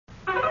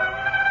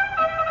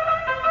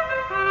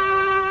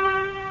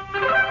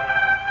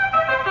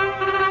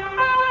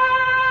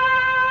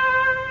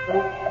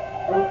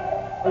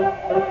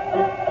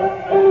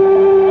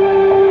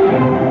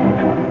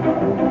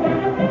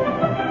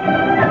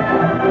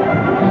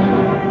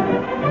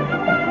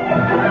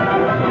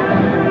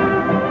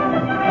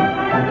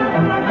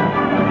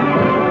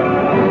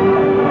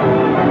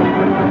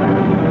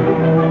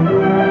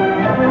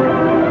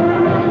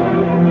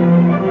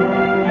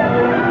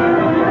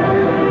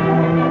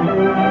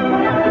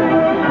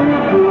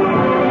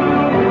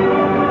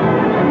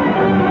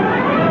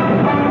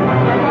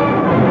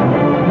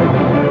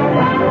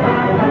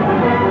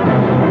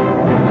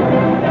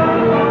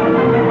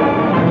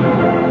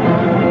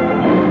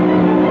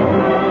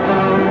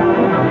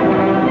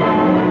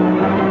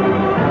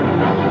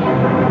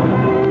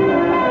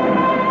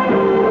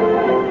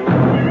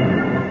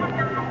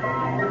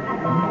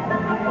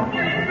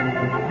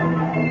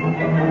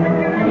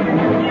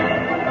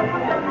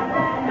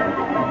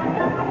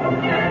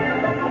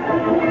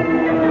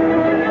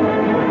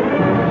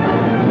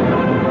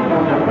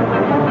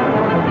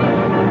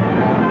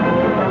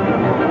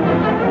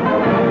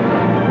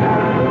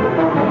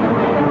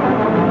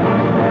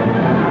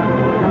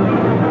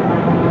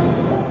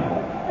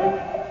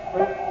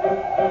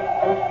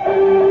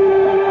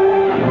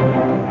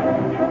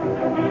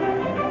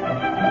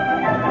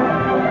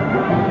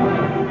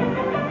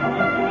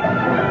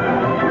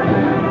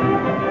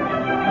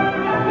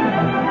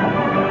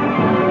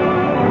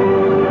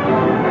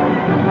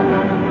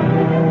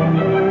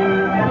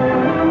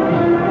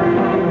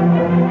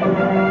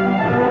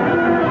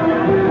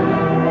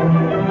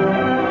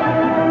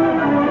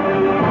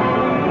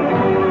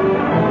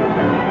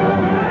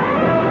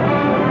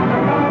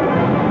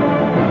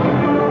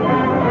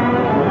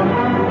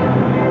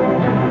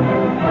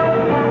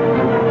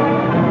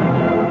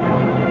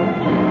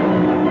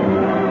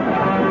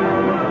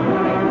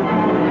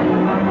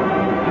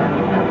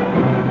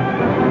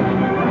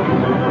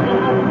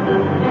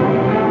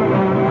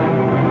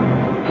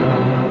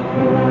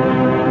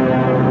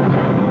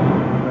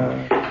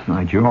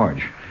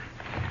George.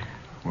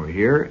 We're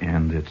here,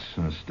 and it's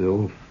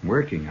still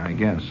working, I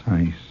guess.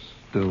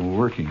 Still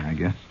working, I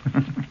guess.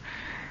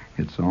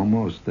 It's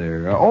almost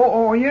there.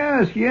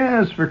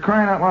 Yes, for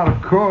crying out loud,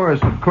 of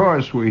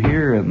course, we're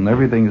here, and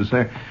everything is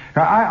there.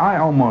 I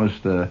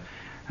almost,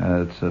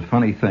 it's a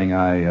funny thing,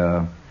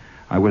 I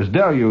was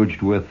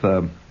deluged with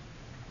the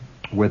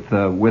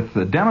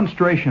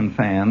demonstration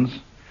fans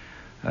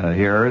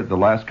here the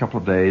last couple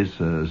of days,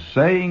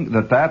 saying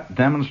that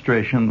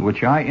demonstration,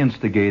 which I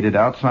instigated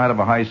outside of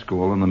a high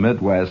school in the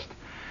Midwest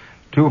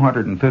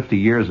 250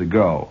 years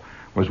ago,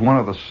 was one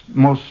of the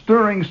most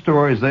stirring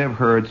stories they have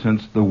heard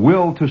since The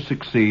Will to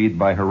Succeed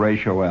by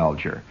Horatio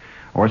Alger,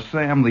 or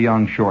Sam the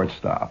Young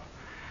Shortstop.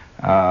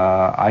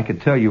 I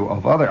could tell you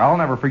of other, I'll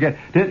never forget.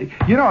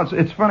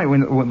 It's funny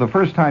when the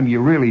first time you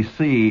really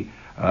see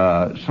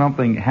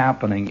something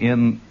happening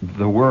in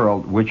the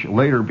world which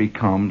later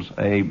becomes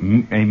a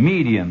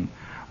median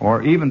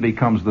or even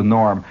becomes the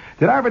norm.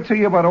 Did I ever tell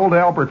you about old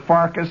Albert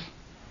Farkus?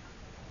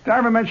 Did I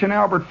ever mention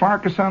Albert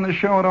Farkus on this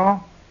show at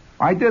all?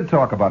 I did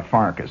talk about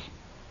Farkus.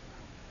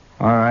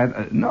 All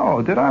right.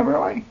 No, did I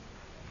really?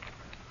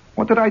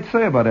 What did I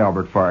say about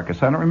Albert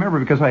Farkus? I don't remember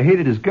because I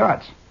hated his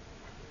guts.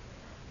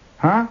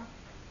 Huh?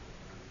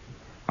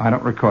 I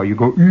don't recall. You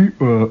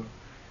go,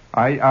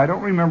 I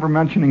don't remember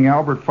mentioning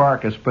Albert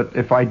Farkus, but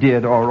if I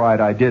did, all right,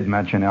 I did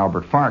mention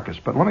Albert Farkus.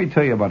 But let me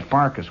tell you about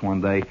Farkus one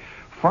day.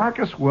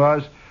 Farkus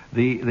was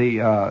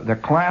the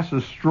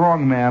class's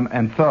strongman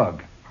and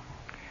thug.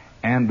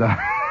 And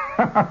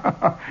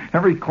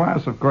every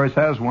class, of course,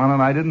 has one,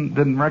 and I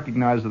didn't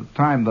recognize at the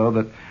time, though,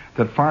 that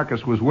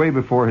Farkus was way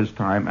before his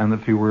time, and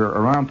if he were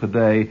around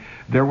today,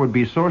 there would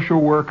be social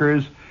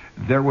workers,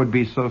 there would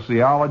be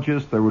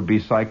sociologists, there would be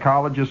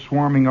psychologists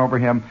swarming over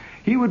him.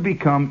 He would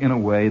become, in a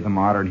way, the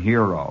modern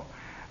hero.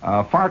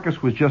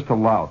 Farkus was just a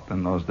lout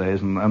in those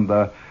days, and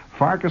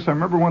Farkus, I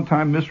remember one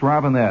time, Miss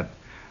Robinette.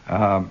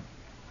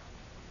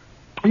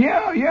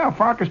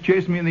 Farkus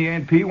chased me in the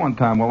A&P one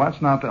time. Well,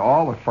 that's not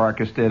all that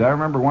Farkus did. I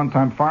remember one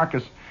time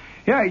Farkus,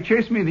 he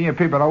chased me in the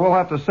A&P, but I will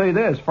have to say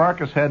this.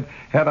 Farkus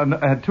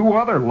had two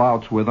other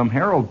louts with him.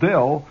 Harold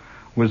Dill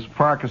was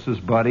Farkus's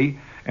buddy,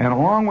 and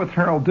along with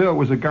Harold Dill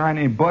was a guy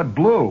named Bud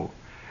Blue.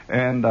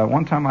 And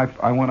one time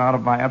I went out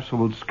of my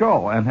absolute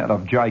skull and had a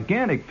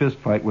gigantic fist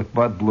fight with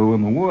Bud Blue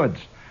in the woods,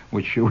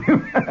 which we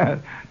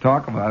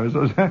talk about.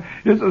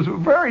 It's a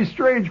very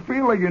strange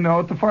feeling,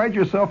 to find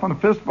yourself in a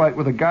fist fight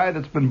with a guy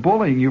that's been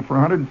bullying you for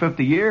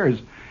 150 years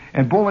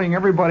and bullying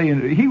everybody.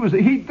 And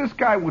this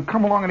guy would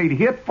come along and he'd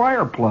hit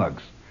fire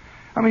plugs.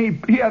 I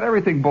mean, he had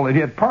everything bullied.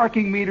 He had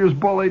parking meters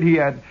bullied. He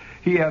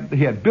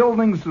had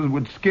buildings that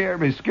would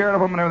be scared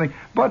of him and everything.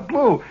 Bud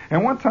Blue.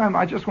 And one time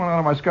I just went out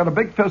of my skull, a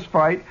big fist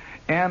fight,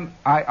 and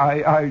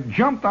I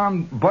jumped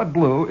on Bud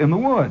Blue in the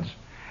woods.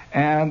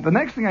 And the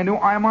next thing I knew,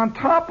 I'm on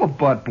top of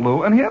Bud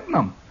Blue and hitting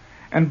him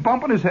and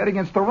bumping his head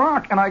against the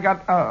rock. And I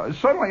got,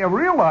 suddenly I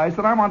realized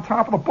that I'm on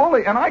top of the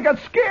bully, and I got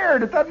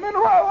scared at that minute.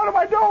 Oh, what am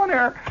I doing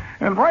here?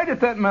 And right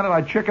at that minute,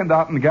 I chickened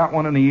out and got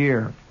one in the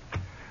ear.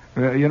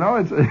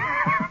 It's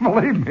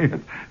believe me,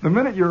 the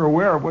minute you're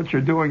aware of what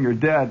you're doing, you're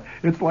dead.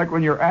 It's like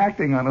when you're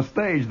acting on a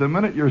stage. The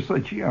minute you're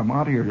saying, gee, I'm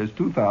out here, there's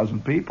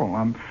 2,000 people.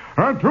 I'm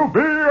to be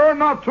or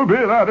not to be,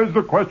 that is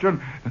the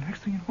question. The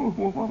next thing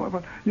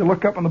you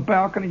look up on the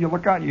balcony, you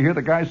look out, and you hear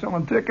the guy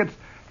selling tickets.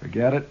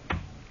 Forget it.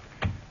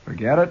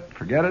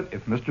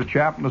 If Mr.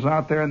 Chapman is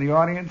out there in the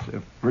audience,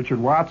 if Richard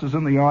Watts is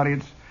in the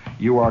audience,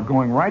 you are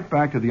going right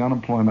back to the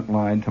unemployment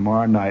line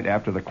tomorrow night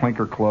after the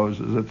clinker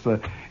closes.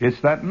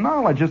 It's that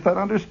knowledge, it's that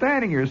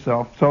understanding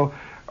yourself. So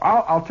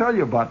I'll tell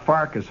you about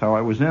Farkus, how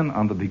I was in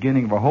on the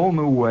beginning of a whole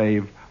new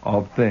wave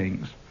of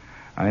things.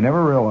 I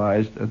never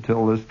realized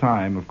until this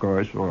time, of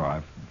course,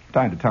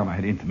 time to time I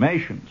had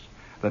intimations,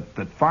 that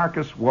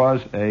Farkus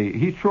was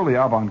he's truly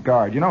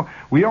avant-garde.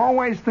 We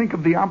always think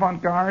of the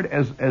avant-garde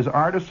as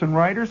artists and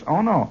writers.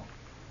 Oh, no.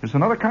 There's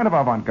another kind of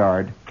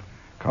avant-garde,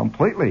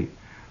 completely.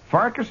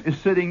 Farkus is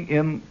sitting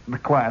in the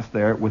class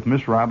there with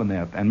Miss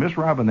Robinette, and Miss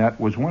Robinette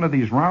was one of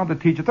these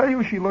rounded teachers. I'll tell you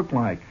what she looked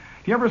like.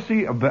 Do you ever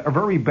see a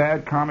very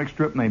bad comic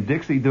strip named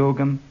Dixie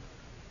Dugan?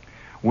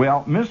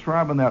 Well, Miss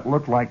Robinette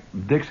looked like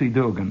Dixie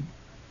Dugan.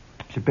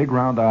 She had big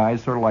round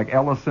eyes, sort of like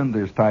Ella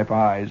Cinders type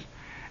eyes,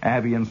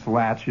 Abby and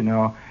slats,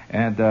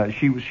 and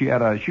she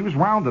was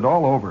rounded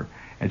all over,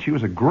 and she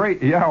was a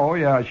great,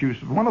 she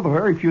was one of the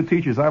very few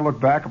teachers I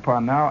look back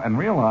upon now and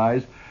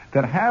realize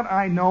that had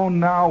I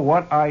known now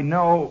what I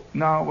know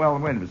now, well,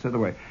 wait a minute, say the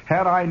way.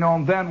 Had I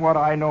known then what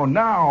I know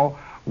now,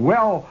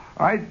 well,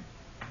 I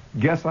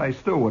guess I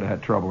still would have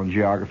had trouble in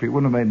geography. It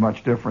wouldn't have made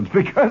much difference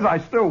because I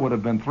still would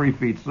have been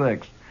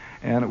 3'6",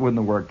 and it wouldn't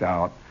have worked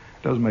out.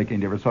 It doesn't make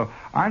any difference. So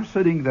I'm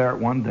sitting there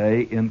one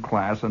day in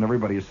class, and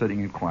everybody is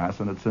sitting in class,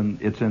 and it's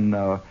in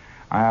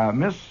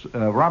Miss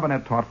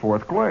Robinette taught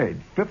fourth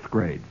grade.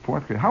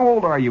 How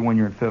old are you when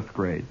you're in fifth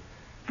grade?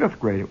 Fifth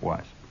grade it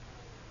was.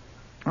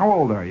 How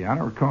old are you? I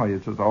don't recall you.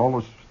 It's as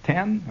old as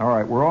 10? All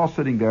right, we're all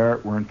sitting there.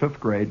 We're in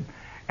fifth grade.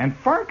 And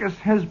Farkus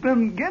has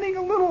been getting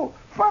a little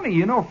funny.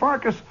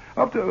 Farkus,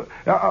 up to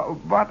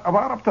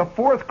about up to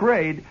fourth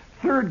grade,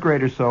 third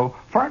grade or so,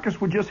 Farkus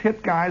would just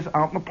hit guys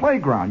out in the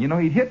playground. You know,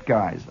 he'd hit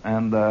guys,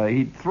 and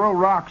he'd throw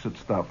rocks at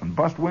stuff and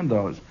bust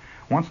windows.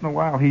 Once in a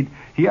while, he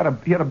had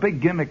a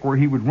big gimmick where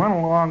he would run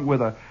along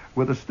with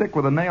a stick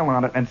with a nail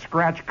on it and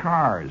scratch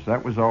cars.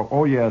 That was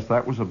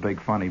that was a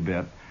big funny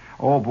bit.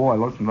 Oh boy,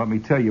 listen, let me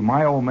tell you,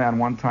 my old man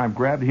one time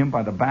grabbed him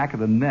by the back of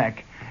the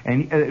neck,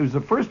 and it was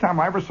the first time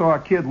I ever saw a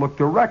kid look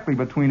directly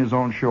between his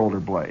own shoulder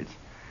blades.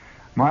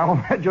 My old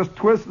man just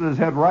twisted his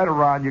head right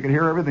around. You could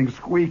hear everything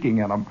squeaking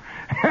in him.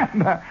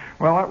 And,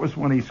 well, that was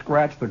when he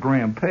scratched the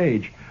Graham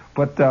Page.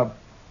 But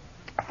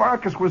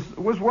Farkus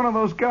was one of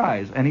those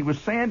guys, and he was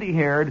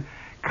sandy-haired,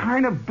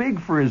 kind of big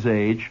for his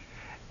age,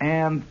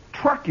 and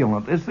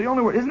truculent. It's the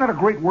only word. Isn't that a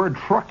great word,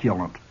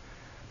 truculent?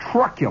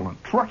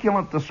 Truculent.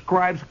 Truculent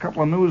describes a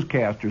couple of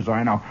newscasters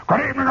I know.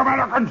 Good evening,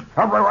 Americans,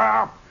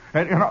 everywhere.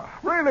 And, you know,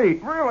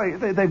 really,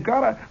 they've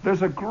got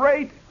there's a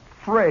great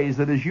phrase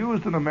that is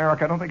used in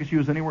America. I don't think it's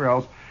used anywhere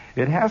else.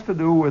 It has to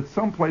do with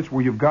some place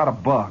where you've got a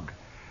bug.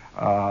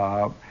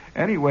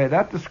 Anyway,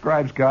 that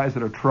describes guys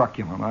that are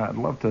truculent. I'd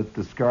love to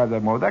describe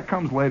that more. That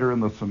comes later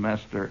in the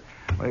semester,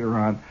 later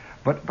on.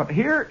 But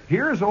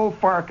here's old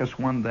Farkus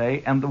one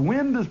day, and the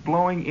wind is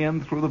blowing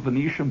in through the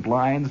Venetian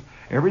blinds.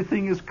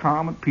 Everything is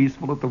calm and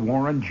peaceful at the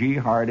Warren G.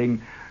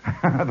 Harding,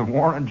 the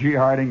Warren G.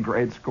 Harding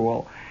grade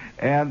school,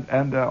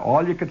 and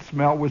all you could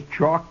smell was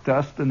chalk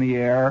dust in the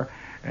air.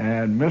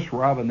 And Miss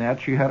Robinette,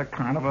 she had a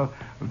kind of a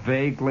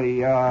vaguely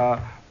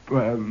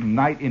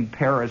night in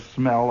Paris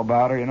smell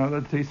about her. You know,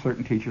 there's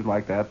certain teachers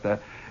like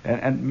that.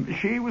 And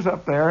she was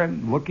up there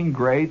and looking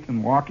great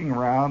and walking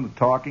around and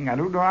talking. I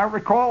don't know. I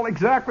recall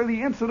exactly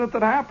the incident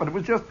that happened. It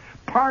was just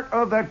part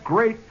of that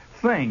great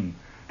thing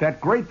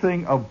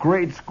of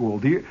grade school.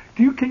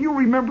 Can you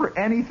remember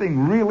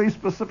anything really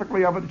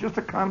specifically of it? Just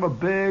a kind of a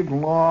big,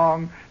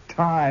 long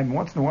time.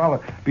 Once in a while,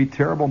 there'd be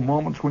terrible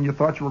moments when you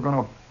thought you were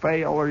going to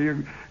fail or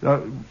your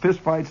fist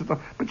fights and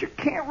stuff, but you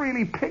can't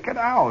really pick it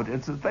out.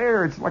 It's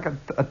there. It's like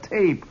a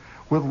tape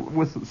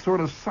with sort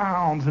of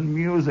sounds and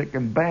music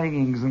and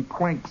bangings and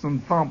clinks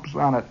and thumps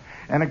on it,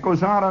 and it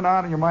goes on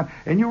in your mind,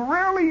 and you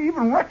rarely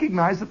even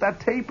recognize that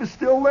tape is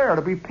still there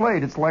to be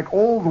played. It's like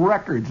old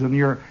records in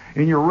your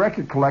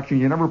record collection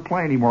you never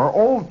play anymore, or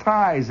old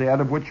ties out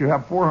of which you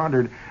have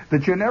 400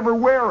 that you never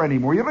wear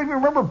anymore. You don't even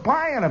remember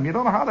buying them. You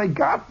don't know how they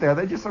got there.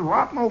 They're just a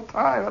rotten old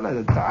tie.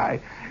 A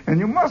tie. And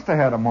you must have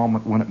had a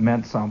moment when it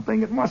meant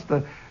something. It must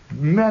have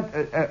meant,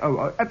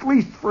 at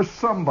least for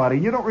somebody.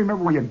 You don't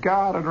remember where you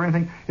got it or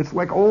anything. It's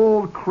like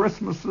old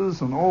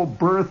Christmases and old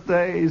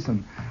birthdays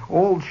and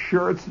old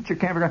shirts that you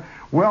can't figure out.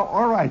 Well,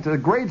 all right,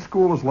 grade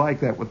school is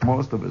like that with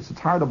most of us. It's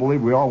hard to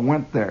believe we all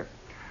went there.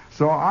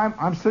 So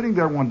I'm sitting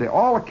there one day.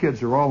 All the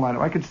kids are all lined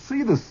up. I could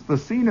see the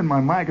scene in my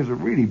mind because it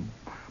really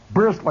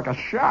burst like a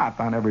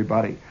shot on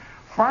everybody.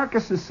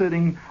 Farkus is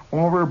sitting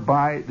over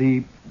right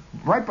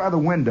by the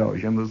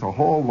windows, and there's a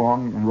whole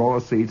long row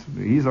of seats.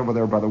 He's over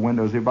there by the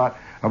windows. He's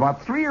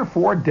about 3 or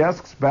 4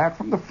 desks back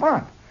from the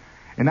front.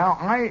 And now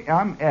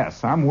I'm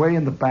S. I'm way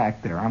in the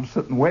back there. I'm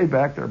sitting way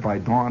back there by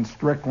Dawn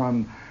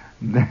Strickland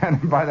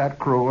and by that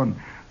crew, and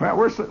well,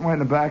 we're sitting way in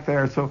the back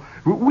there. So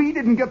we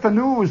didn't get the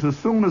news as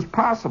soon as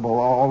possible.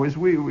 Always,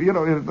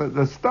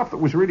 the stuff that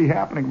was really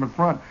happening in the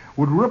front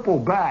would ripple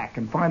back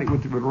and finally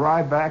would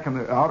arrive back in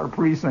the outer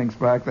precincts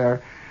back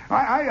there.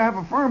 I have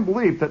a firm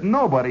belief that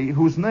nobody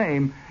whose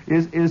name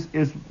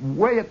is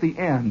way at the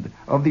end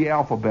of the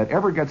alphabet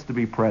ever gets to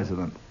be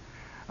president.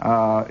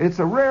 It's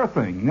a rare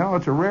thing. No,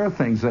 it's a rare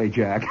thing,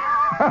 Zajac.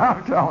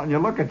 I'm telling you,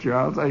 look at you.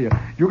 I'll tell you.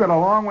 You got a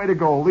long way to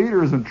go.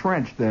 Leader's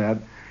entrenched,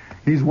 Dad.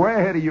 He's way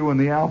ahead of you in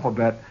the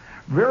alphabet.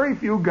 Very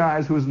few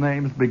guys whose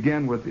names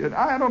begin with it.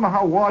 I don't know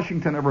how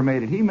Washington ever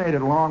made it. He made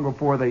it long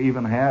before they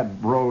even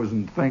had rows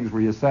and things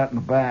where you sat in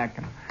the back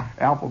and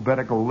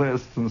alphabetical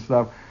lists and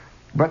stuff.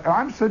 But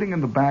I'm sitting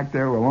in the back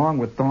there along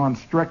with Dawn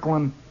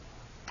Strickland,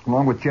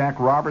 along with Jack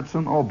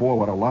Robertson. Oh, boy,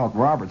 what a loud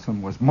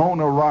Robertson was.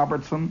 Mona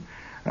Robertson.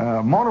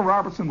 Mona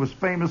Robertson was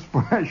famous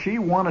for, she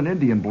won an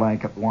Indian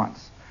blanket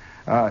once.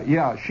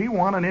 She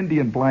won an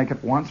Indian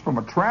blanket once from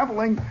a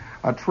traveling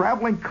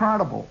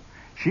carnival.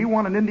 She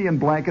won an Indian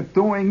blanket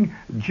doing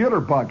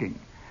jitterbugging.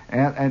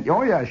 And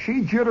oh yeah,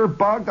 she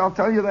jitterbugged. I'll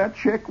tell you, that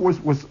chick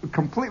was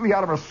completely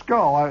out of her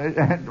skull.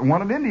 And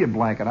won an Indian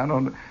blanket.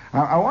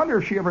 I wonder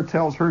if she ever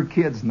tells her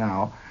kids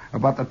now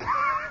about the.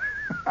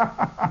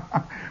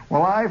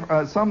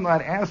 Well, some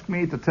night asked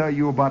me to tell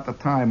you about the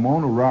time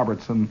Mona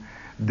Robertson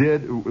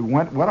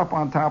went up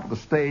on top of the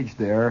stage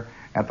there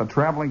at the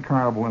traveling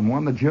carnival and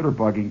won the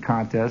jitterbugging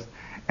contest.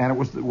 And it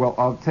was, well,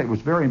 I'll tell you, it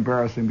was very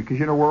embarrassing because,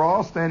 we're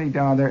all standing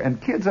down there, and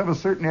kids have a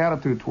certain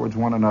attitude towards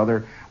one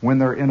another when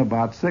they're in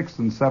about 6th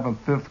and 7th,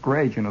 5th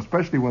grade,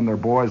 especially when they're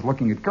boys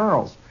looking at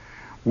girls.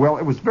 Well,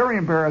 it was very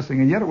embarrassing,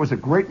 and yet it was a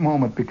great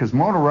moment because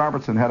Mona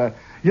Robertson had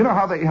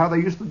how they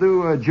used to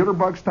do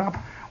jitterbug stuff?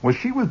 Well,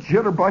 she was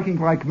jitterbugging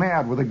like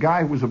mad with a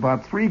guy who was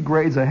about 3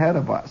 grades ahead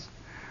of us,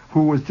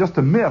 who was just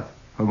a myth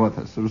with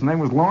us. His name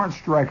was Lawrence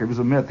Stryker. He was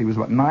a myth. He was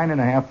about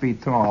 9.5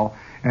 feet tall,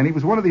 and he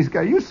was one of these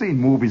guys. You've seen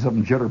movies of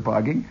him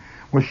jitterbugging.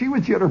 Well, she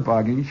was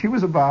jitterbugging. She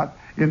was about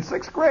in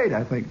 6th grade,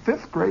 I think.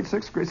 5th grade,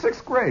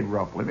 6th grade,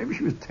 roughly. Maybe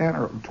she was 10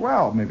 or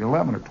 12, maybe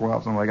 11 or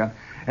 12, something like that.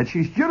 And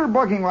she's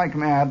jitterbugging like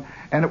mad.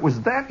 And it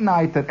was that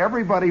night that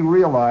everybody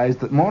realized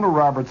that Mona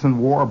Robertson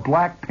wore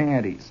black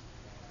panties.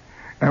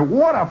 And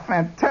what a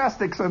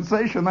fantastic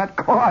sensation that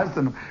caused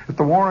at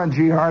the Warren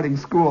G. Harding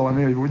School. I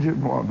mean,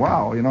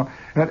 wow,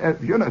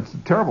 it's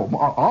terrible.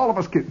 All of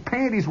us,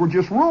 panties were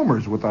just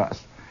rumors with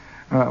us.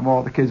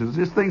 All the kids. It was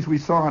just things we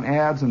saw in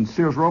ads and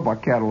Sears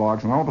Roebuck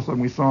catalogs, and all of a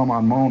sudden we saw them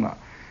on Mona.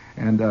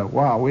 And oh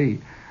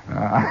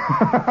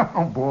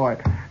boy,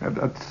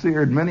 that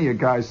seared many a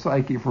guy's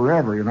psyche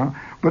forever,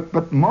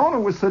 But Mona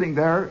was sitting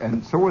there,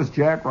 and so was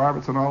Jack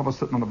Robertson, all of us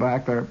sitting in the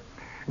back there.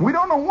 We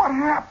don't know what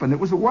happened. It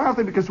was a wild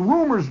thing because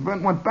rumors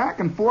went back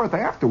and forth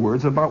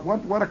afterwards about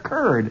what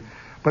occurred.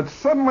 But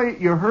suddenly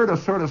you heard a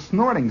sort of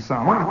snorting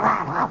sound,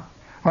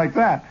 like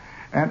that.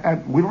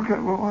 And we look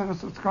at,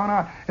 what's going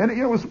on? And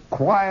it was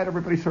quiet.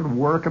 Everybody sort of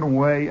working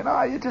away.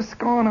 It's just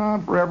going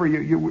on forever.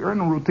 You're in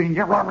a routine.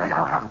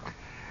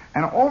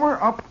 And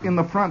up in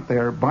the front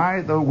there,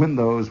 by the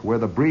windows where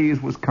the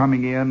breeze was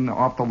coming in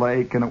off the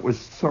lake, and it was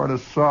sort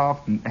of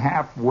soft and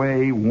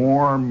halfway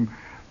warm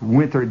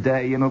winter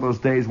day, those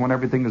days when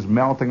everything is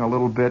melting a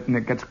little bit and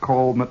it gets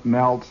cold and it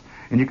melts,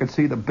 and you can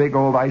see the big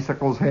old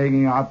icicles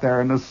hanging out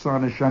there and the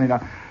sun is shining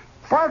down.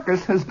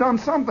 Farkus has done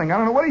something. I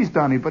don't know what he's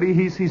done, but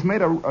he's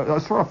made a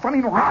sort of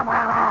funny, sort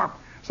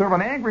of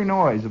an angry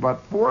noise,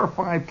 about 4 or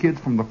 5 kids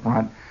from the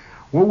front.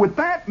 Well, with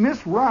that,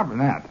 Miss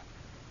Robinette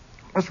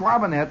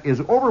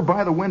is over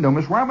by the window.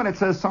 Miss Robinette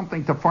says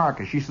something to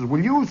Farkus. She says, "Will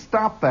you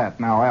stop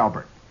that now,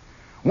 Albert?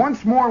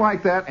 Once more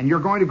like that, and you're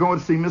going to go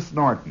and see Miss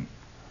Norton."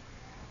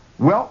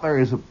 Well, there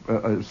is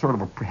a sort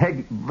of a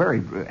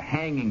very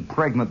hanging,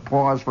 pregnant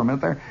pause for a minute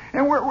there.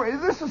 And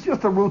this is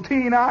just a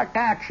routine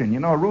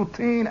action, a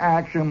routine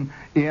action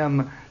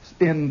in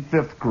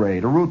 5th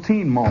grade, a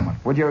routine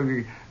moment. Would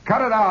you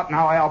cut it out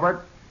now,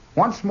 Albert?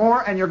 Once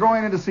more, and you're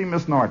going in to see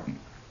Miss Norton.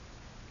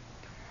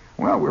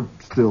 Well, we're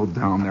still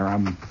down there.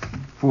 I'm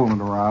fooling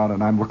around,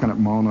 and I'm looking at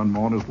Mona, and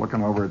Mona's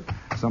looking over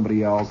at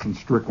somebody else, and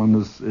Strickland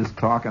is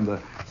talking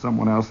to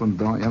someone else, and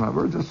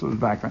we're just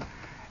back there.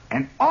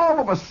 And all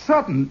of a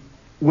sudden,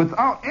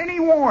 without any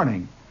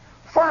warning,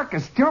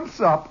 Farkus jumps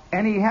up,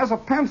 and he has a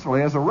pencil.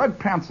 He has a red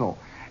pencil.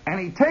 And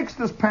he takes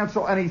this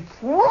pencil, and he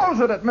throws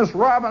it at Miss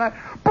Robinette.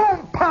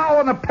 Boom, pow,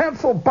 and the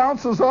pencil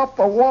bounces off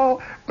the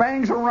wall,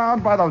 bangs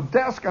around by the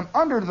desk, and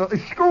under the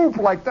scoop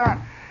like that.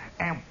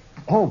 And,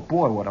 oh,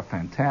 boy, what a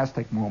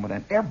fantastic moment.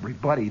 And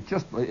everybody,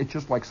 it's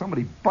just like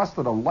somebody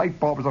busted a light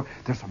bulb or something.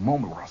 There's a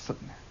moment we're all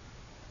sitting there.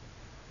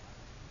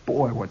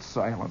 Boy, what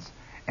silence.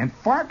 And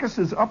Farkus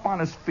is up on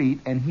his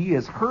feet, and he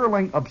is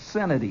hurling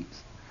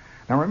obscenities.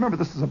 Now, remember,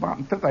 this is about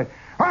in 5th grade.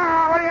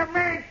 What do you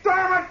mean?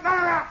 Damn it!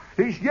 No!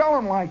 He's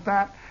yelling like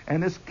that,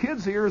 and this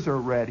kid's ears are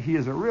red. He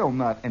is a real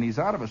nut, and he's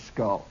out of his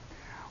skull.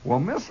 Well,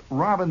 Miss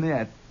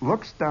Robinette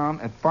looks down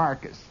at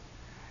Farkus,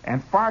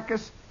 and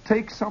Farkus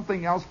takes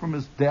something else from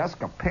his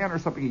desk, a pen or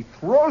something. He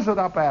throws it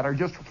up at her,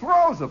 just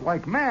throws it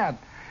like mad,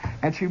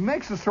 and she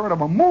makes a sort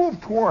of a move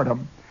toward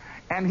him.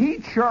 And he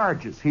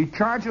charges. He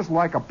charges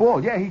like a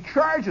bull. Yeah, he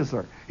charges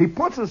her. He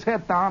puts his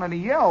head down and he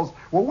yells.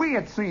 Well, we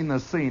had seen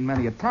this scene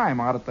many a time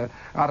out at the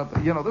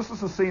this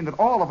is a scene that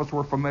all of us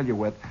were familiar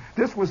with.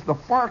 This was the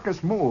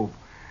Farkus move.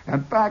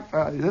 In fact,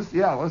 this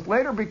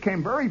later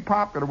became very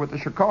popular with the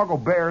Chicago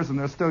Bears, and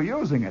they're still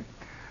using it.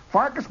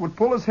 Farkus would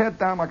pull his head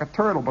down like a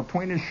turtle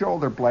between his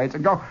shoulder blades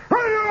and go, "Hey,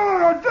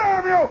 you,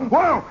 damn you!"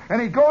 Whoa!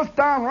 And he goes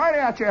down right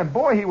at you, and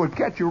boy, he would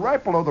catch you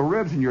right below the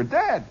ribs, and you're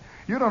dead.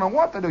 You don't know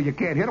what to do. You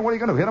can't hit him. What are you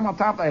going to do? Hit him on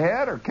top of the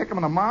head or kick him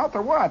in the mouth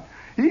or what?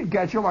 He'd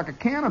get you like a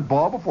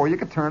cannonball before you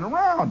could turn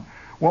around.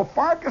 Well,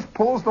 Farkus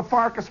pulls the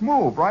Farkus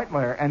move, right,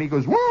 Larry? And he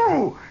goes,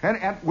 woo!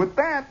 And with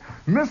that,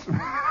 Miss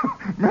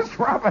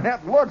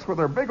Robinette looks with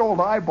her big old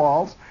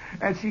eyeballs,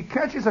 and she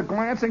catches a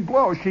glancing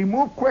blow. She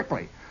moved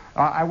quickly.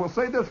 I will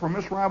say this for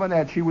Miss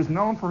Robinette. She was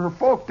known for her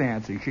folk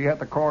dancing. She had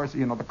the chorus,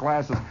 the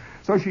classes.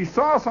 So she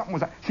saw something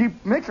was... She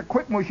makes a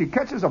quick move. She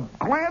catches a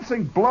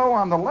glancing blow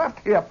on the left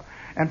hip,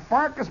 and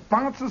Farkus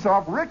bounces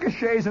off,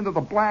 ricochets into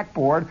the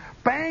blackboard,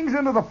 bangs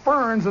into the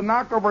ferns, and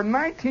knocked over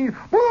 19.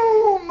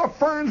 Boom! The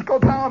ferns go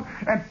down,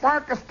 and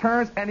Farkus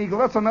turns, and he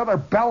lets another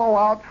bellow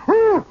out.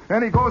 Woo!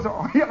 And he goes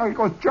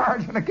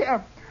charging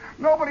again.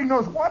 Nobody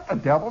knows what the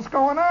devil's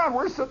going on.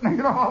 We're sitting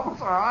there, all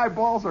of our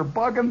eyeballs are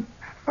bugging.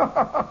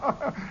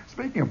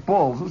 Speaking of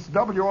bulls, this is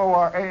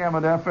WOR AM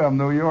and FM,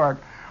 New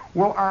York.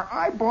 Well, our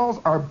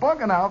eyeballs are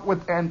bugging out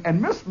with, and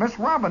Miss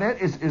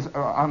Robinette is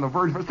on the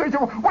verge of a stage.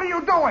 What are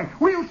you doing?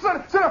 Will you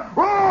sit up?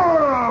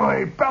 Oh,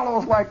 he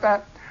bellows like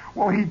that.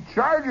 Well, he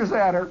charges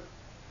at her.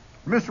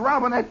 Miss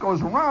Robinette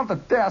goes around the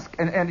desk,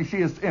 and she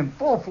is in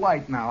full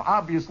flight now.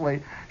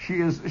 Obviously,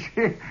 she's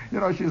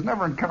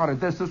never encountered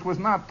this. This was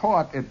not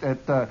taught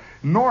at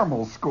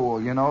normal school.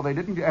 They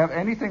didn't have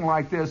anything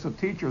like this at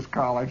teachers'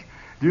 college.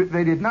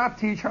 They did not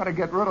teach how to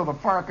get rid of the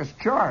Farkus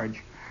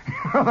charge.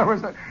 There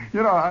was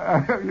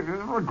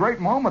a great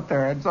moment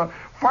there. And so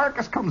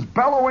Farkus comes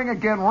bellowing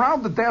again.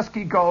 Round the desk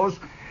he goes.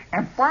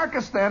 And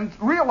Farkus then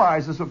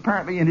realizes,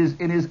 apparently, in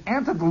his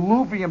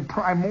antediluvian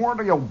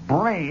primordial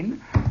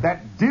brain,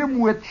 that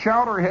dim-wit,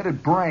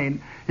 chowder-headed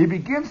brain, he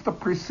begins to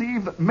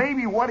perceive that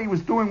maybe what he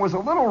was doing was a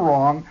little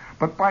wrong,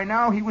 but by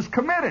now he was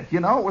committed. You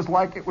know, it was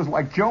like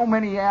Joe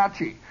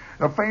Miniacci,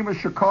 the famous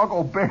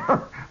Chicago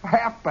Bear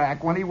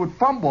halfback. When he would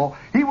fumble,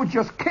 he would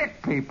just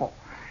kick people.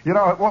 You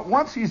know,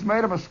 once he's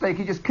made a mistake,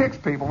 he just kicks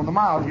people in the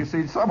mouth. You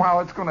see, somehow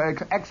it's going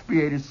to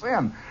expiate his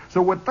sin.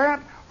 So with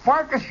that,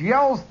 Farkus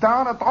yells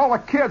down at all the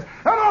kids,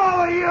 and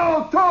all of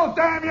you too,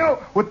 damn you!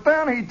 With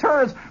that, he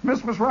turns,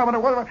 Miss Robin,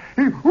 whatever,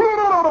 he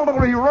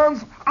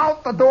runs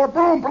out the door,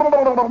 boom,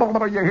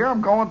 you hear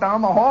him going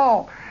down the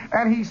hall.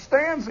 And he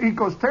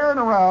goes tearing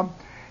around.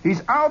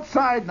 He's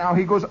outside now.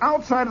 He goes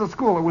outside of the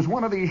school. It was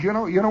one of these, you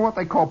know what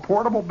they call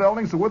portable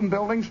buildings, the wooden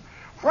buildings?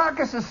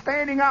 Farkus is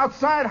standing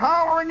outside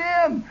hollering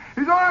in.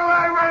 He's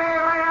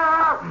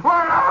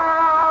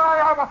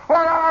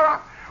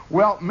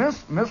well,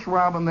 Miss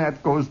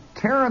Robinette goes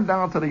tearing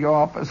down to the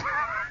office,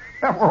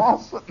 and we're all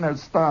sitting there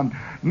stunned.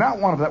 Not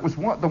one of that was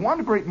the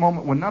one great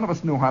moment when none of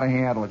us knew how to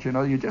handle it. You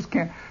know, you just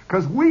can't,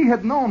 because we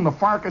had known the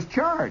Farkus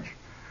charge.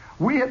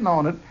 We had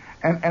known it,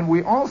 and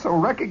we also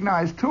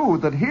recognized too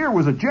that here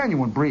was a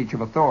genuine breach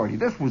of authority.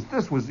 This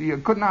was you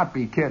could not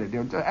be kidded. It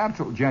was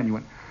absolutely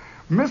genuine.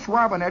 Miss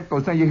Robinette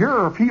goes down. You hear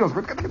her heels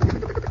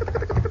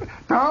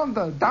down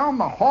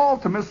the hall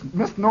to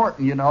Miss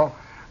Norton. You know,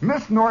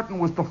 Miss Norton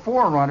was the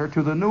forerunner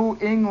to the new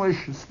English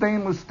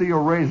stainless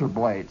steel razor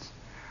blades.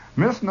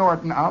 Miss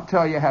Norton, I'll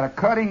tell you, had a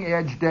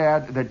cutting-edge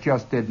dad that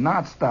just did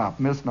not stop.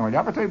 Miss Norton.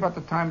 Ever tell you about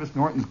the time Miss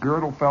Norton's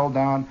girdle fell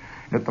down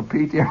at the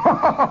PTA?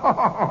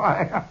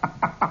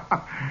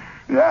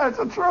 Yeah, it's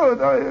the truth.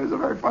 It was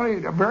very funny.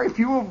 Very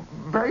few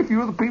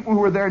of the people who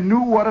were there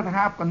knew what had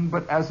happened,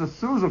 but as a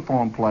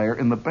sousaphone player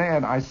in the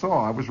band, I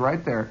was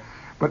right there.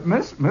 But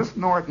Miss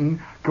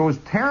Norton goes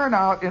tearing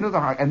out into the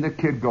heart, and the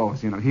kid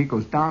goes, he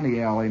goes down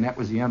the alley, and that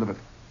was the end of it.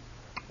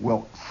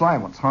 Well,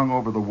 silence hung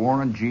over the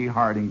Warren G.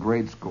 Harding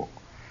grade school.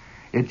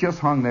 It just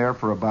hung there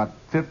for about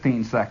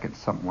 15 seconds,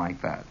 something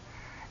like that.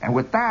 And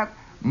with that,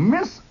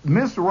 Miss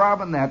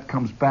Robinette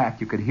comes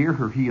back. You could hear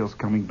her heels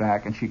coming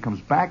back, and she comes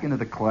back into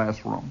the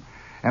classroom.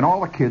 And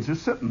all the kids are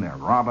sitting there.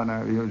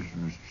 Robin,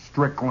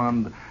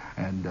 Strickland,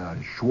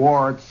 and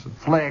Schwartz,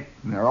 Flick,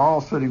 and they're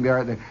all sitting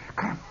there. They're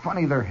kind of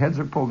funny. Their heads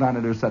are pulled down,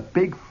 and there's that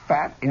big,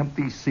 fat,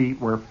 empty seat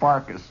where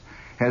Farkus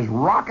has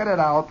rocketed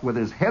out with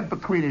his head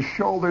between his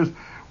shoulders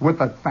with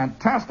a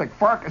fantastic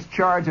Farkus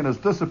charge and has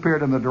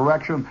disappeared in the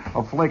direction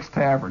of Flick's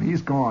Tavern.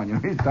 He's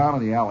gone. He's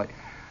down in the alley.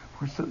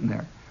 We're sitting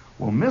there.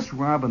 Well, Miss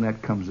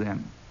Robinette comes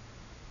in.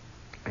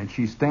 And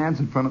she stands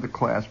in front of the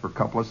class for a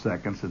couple of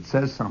seconds and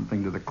says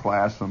something to the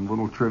class, some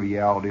little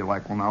triviality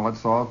like, well, now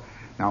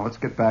let's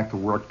get back to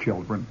work,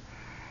 children.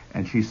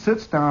 And she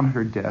sits down at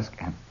her desk,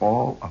 and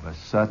all of a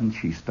sudden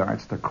she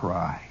starts to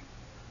cry.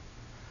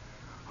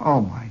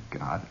 Oh, my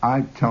God.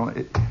 I tell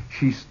you,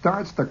 she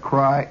starts to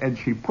cry, and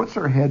she puts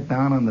her head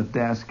down on the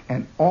desk,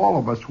 and all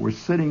of us were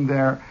sitting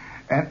there,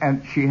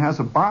 and she has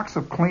a box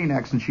of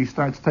Kleenex, and she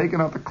starts taking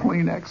out the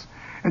Kleenex.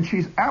 And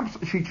she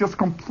just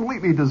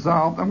completely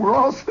dissolved, and we're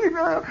all sitting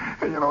there.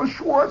 And,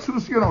 Schwartz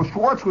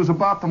was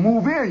about to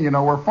move in,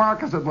 where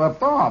Farkus had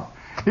left off.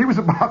 He was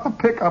about to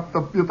pick up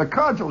the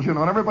cudgels, and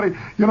everybody,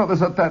 there's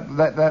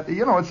that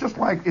it's just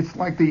like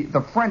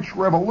the French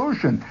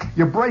Revolution.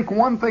 You break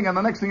one thing, and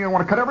the next thing you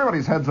want to cut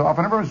everybody's heads off,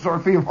 and everyone's sort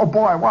of feeling, oh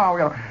boy,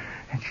 wow,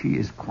 And she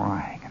is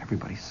crying, and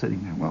everybody's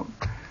sitting there. Well,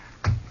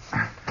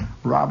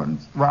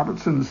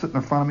 Robertson is sitting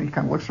in front of me. He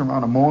kind of looks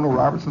around. And Mona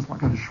Robertson's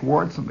looking at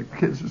Schwartz, and the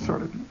kids are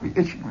sort of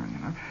itching,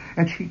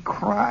 And she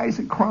cries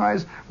and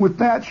cries. With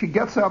that, she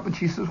gets up and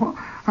she says, "Well,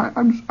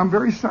 I'm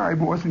very sorry,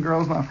 boys and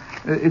girls. Now,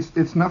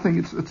 it's nothing.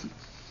 It's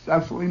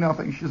absolutely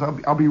nothing." She says,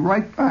 "I'll be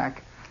right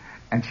back."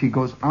 And she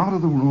goes out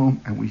of the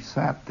room, and we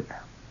sat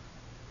there.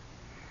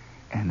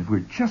 And we're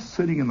just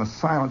sitting in the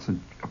silence,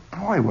 and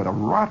boy, what a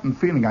rotten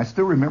feeling. I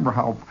still remember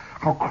how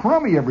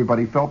crummy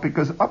everybody felt,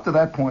 because up to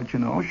that point,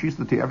 she's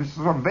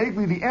sort of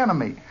vaguely the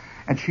enemy.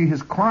 And she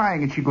is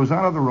crying, and she goes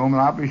out of the room,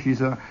 and obviously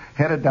she's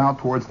headed down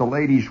towards the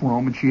ladies'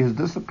 room, and she has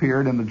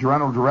disappeared in the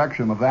general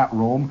direction of that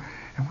room,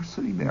 and we're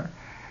sitting there.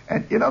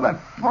 And that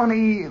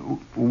funny,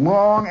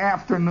 long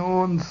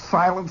afternoon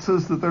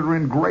silences that are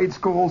in grade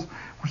schools,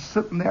 we're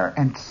sitting there,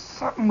 and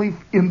suddenly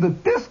in the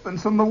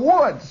distance, in the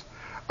woods,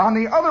 on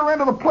the other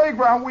end of the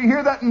playground, we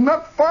hear that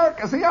nut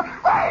Farkus.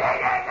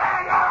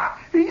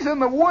 He's in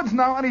the woods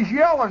now, and he's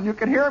yelling. You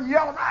can hear him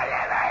yelling.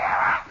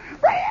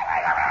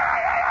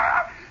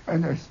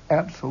 And there's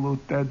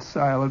absolute dead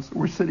silence.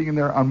 We're sitting in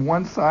there. On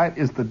one side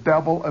is the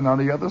devil, and on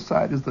the other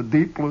side is the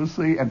deep blue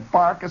sea, and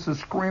Farkus is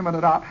screaming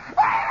it out.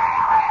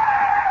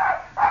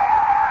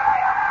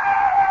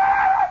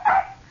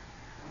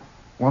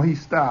 Well, he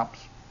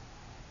stops.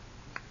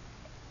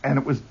 And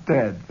it was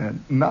dead,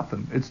 and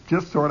nothing. It's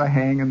just sort of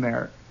hanging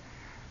there.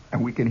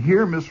 And we can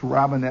hear Miss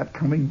Robinette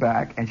coming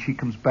back, and she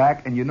comes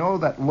back, and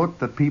that look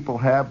that people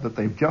have that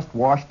they've just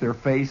washed their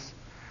face,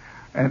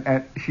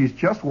 and she's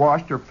just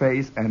washed her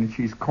face, and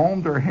she's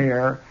combed her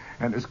hair,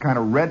 and there's kind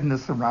of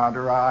redness around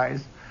her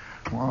eyes.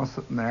 Well, I was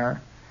sitting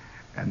there,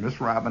 and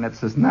Miss Robinette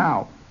says,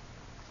 now,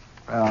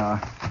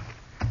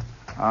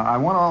 I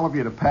want all of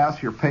you to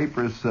pass your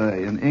papers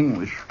in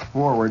English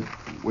forward.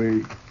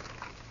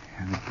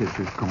 And the kids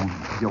are going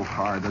real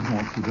hard. They're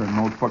going through their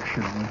notebooks,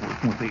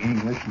 working with the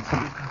English. And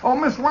somebody, oh,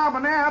 Miss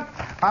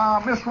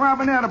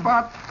Robinette,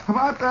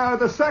 about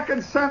the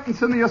second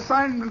sentence in the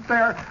assignment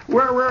there,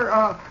 where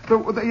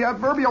the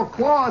adverbial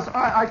clause,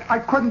 I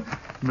couldn't.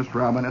 Miss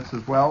Robinette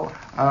says, well,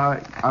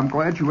 I'm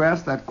glad you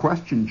asked that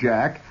question,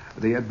 Jack.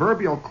 The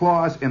adverbial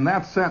clause in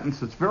that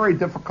sentence, it's very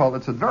difficult.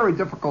 It's a very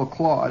difficult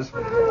clause.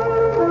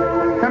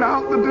 And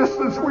out in the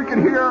distance we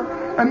can hear,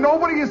 and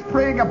nobody is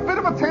paying a bit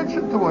of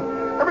attention to it.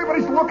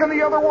 Everybody's looking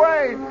the other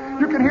way.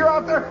 You can hear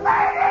out there.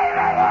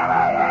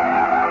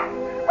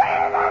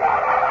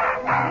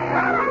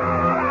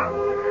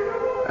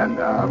 And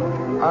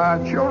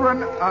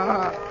children,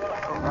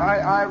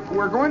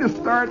 we're going to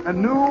start a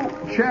new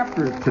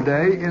chapter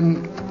today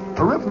in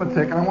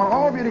arithmetic, and I want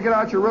all of you to get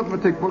out your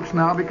arithmetic books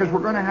now because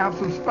we're going to have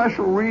some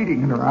special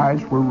reading. And her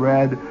eyes were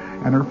red,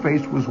 and her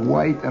face was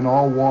white and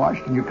all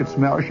washed, and you could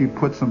smell she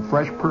put some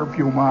fresh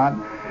perfume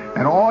on.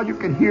 And all you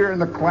could hear in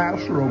the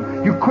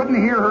classroom, you couldn't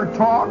hear her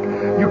talk,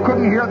 you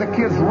couldn't hear the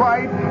kids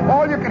write,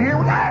 all you could hear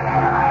was...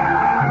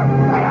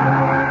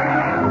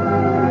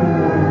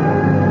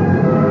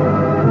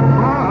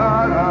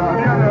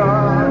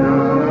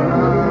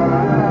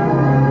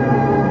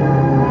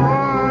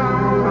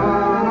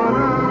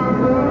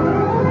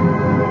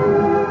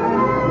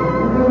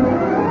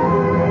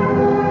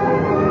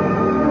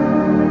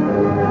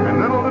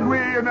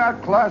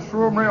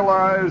 classroom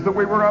realized that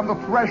we were on the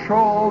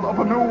threshold of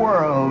a new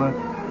world.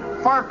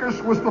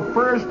 Farkus was the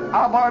first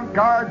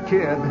avant-garde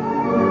kid.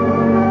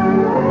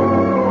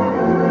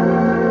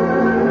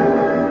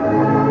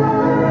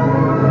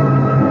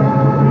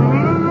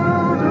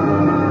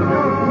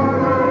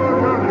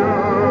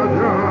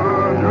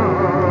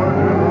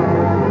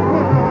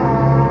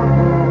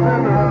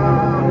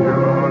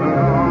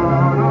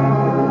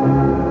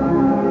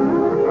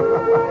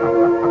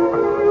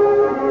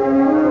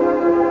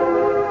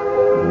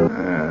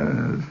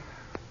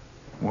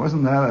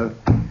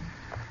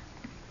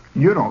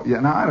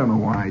 Now, I don't know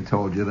why I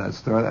told you that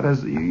story. That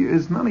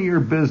is none of your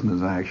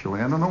business,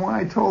 actually. I don't know why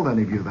I told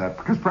any of you that,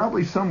 because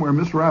probably somewhere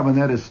Miss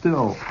Robinette is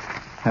still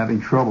having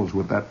troubles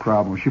with that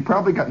problem. She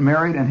probably got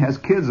married and has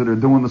kids that are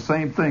doing the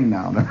same thing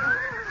now.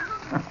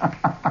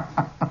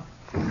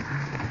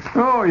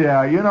 Oh,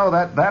 yeah, you know,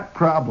 that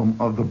problem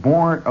of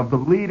the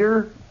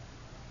leader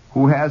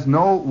who has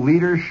no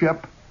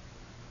leadership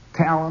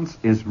talents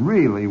is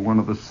really one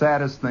of the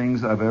saddest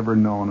things I've ever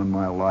known in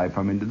my life.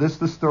 I mean, this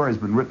story has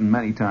been written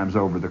many times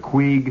over. The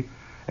Queeg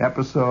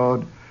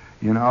episode,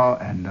 you know,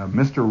 and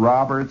Mr.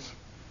 Roberts,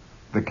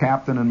 the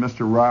captain and Mr.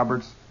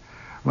 Roberts.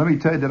 Let me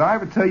tell you, did I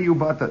ever tell you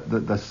about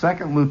the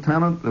second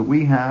lieutenant that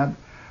we had,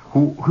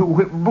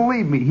 who,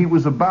 believe me, he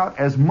was about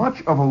as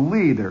much of a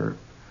leader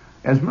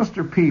as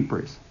Mr.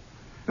 Peepers.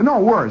 No,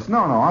 worse. No,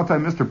 I'll tell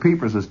you, Mr.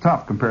 Peepers is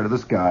tough compared to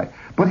this guy.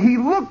 But he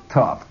looked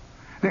tough.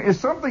 There is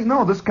something,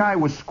 this guy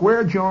was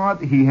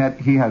square-jawed. He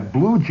had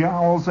blue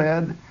jowls,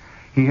 Ed.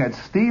 He had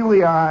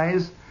steely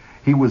eyes.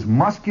 He was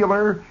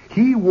muscular.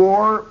 He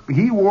wore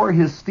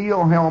his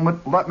steel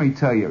helmet. Let me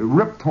tell you,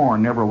 Rip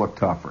Torn never looked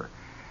tougher.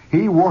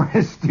 He wore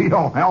his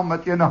steel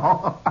helmet, you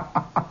know.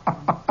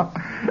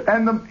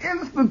 And the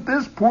instant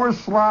this poor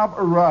slob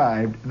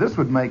arrived, this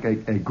would make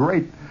a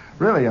great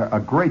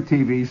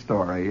TV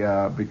story,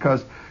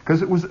 because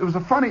it was a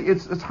funny.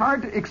 It's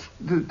hard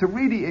to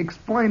really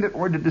explain it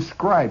or to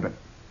describe it.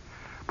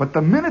 But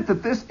the minute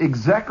that this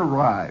exec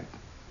arrived,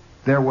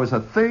 there was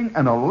an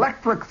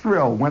electric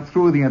thrill went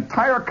through the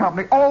entire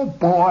company. Oh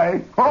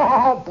boy,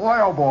 oh boy,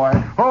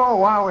 oh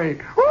wowie,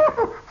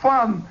 woo,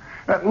 fun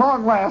at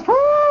long last. Woo,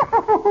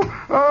 oh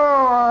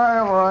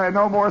boy,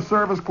 no more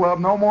service club,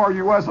 no more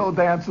USO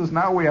dances.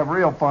 Now we have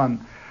real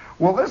fun.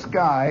 Well, this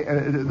guy,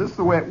 this is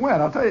the way it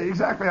went. I'll tell you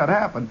exactly how it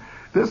happened.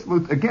 This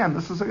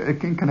is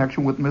in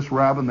connection with Miss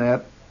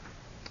Robinette.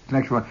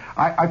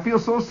 I feel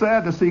so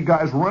sad to see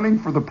guys running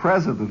for the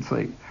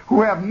presidency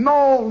who have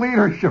no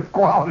leadership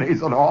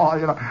qualities at all.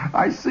 You know,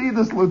 I see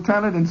this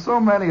lieutenant and so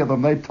many of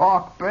them. They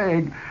talk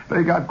big,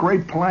 they got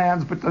great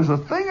plans, but there's a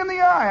thing in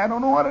the eye. I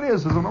don't know what it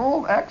is. As an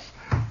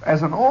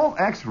old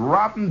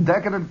ex-rotten,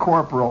 decadent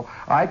corporal,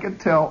 I can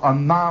tell a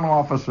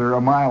non-officer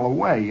a mile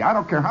away. I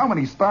don't care how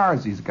many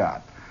stars he's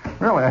got.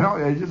 Really,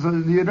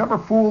 you never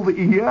fool the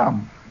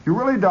EM. You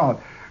really don't.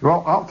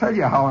 Well, I'll tell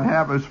you how it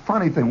happened. It's a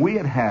funny thing. We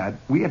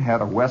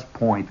had a West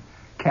Point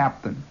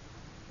captain.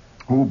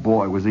 Oh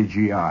boy, was he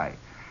GI.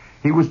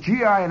 He was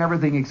GI and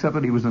everything except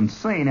that he was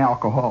insane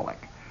alcoholic.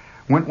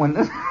 When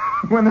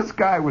this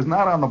guy was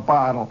not on the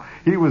bottle,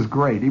 he was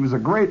great. He was he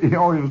was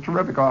a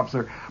terrific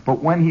officer.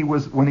 But when he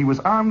was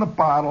on the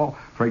bottle,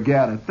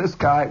 forget it. This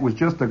guy was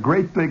just a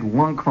great big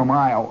lunk from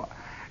Iowa.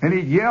 And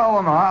he'd yell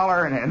and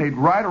holler, and he'd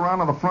ride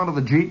around on the front of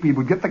the Jeep. He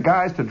would get the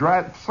guys to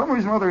drive. For some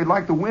reason or other, he'd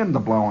like the wind to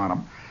blow on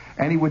him.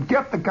 And he would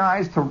get the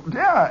guys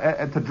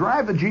to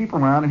drive the Jeep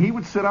around, and he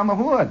would sit on the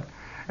hood.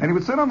 And he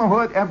would sit on the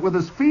hood and with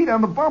his feet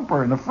on the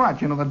bumper in the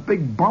front, the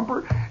big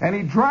bumper, and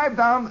he'd drive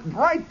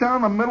right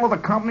down the middle of the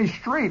company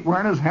street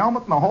wearing his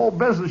helmet and the whole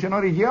business.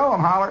 He'd yell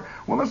and holler.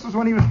 Well, this is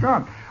when he was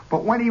drunk.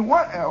 But when he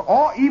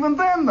was, even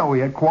then, though,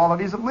 he had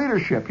qualities of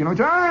leadership. He'd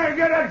say, hey,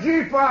 get that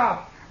Jeep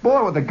out.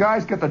 Boy, would the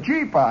guys get the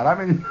Jeep out.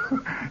 I mean,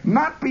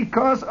 not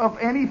because of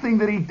anything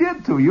that he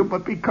did to you,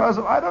 but because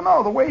of, I don't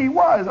know, the way he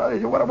was,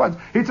 what it was.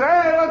 He'd say,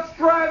 hey, let's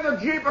drive the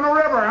Jeep in the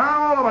river.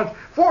 All of us,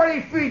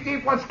 40 feet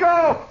deep, let's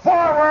go,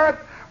 forward.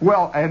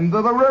 Well,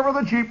 into the river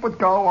the Jeep would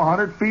go,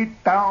 100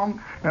 feet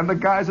down, and the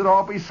guys would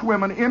all be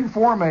swimming in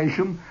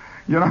formation,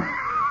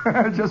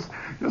 just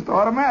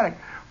automatic.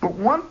 But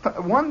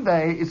one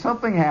day,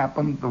 something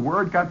happened, the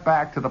word got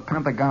back to the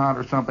Pentagon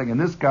or something, and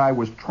this guy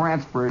was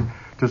transferred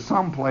to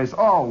someplace,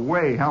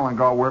 way hell and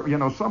go,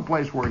 where,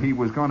 someplace where he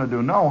was going to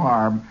do no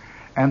harm,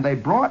 and they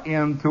brought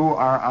into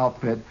our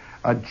outfit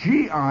a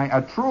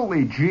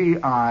truly GI,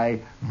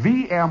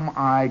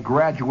 VMI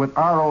graduate,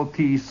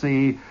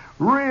 ROTC,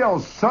 real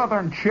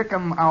Southern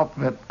chicken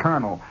outfit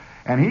colonel.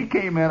 And he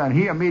came in and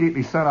he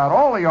immediately sent out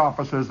all the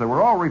officers. They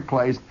were all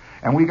replaced,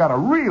 and we got a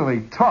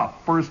really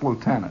tough first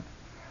lieutenant.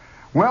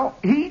 Well,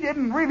 he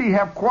didn't really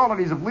have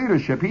qualities of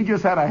leadership. He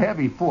just had a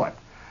heavy foot.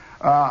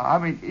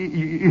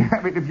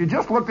 If you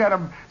just looked at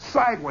him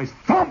sideways,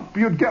 thump,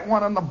 you'd get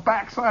one on the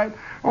backside.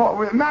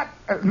 Well, not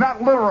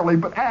literally,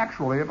 but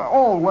actually.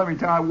 Let me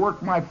tell you, I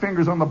worked my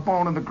fingers on the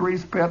bone in the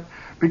grease pit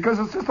because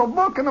it's just a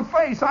look in the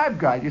face I've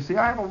got. You see,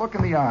 I have a look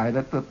in the eye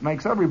that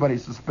makes everybody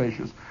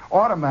suspicious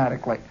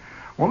automatically.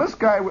 Well, this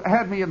guy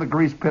had me in the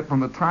grease pit from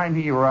the time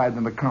he arrived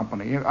in the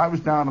company. I was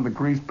down in the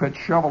grease pit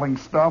shoveling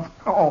stuff.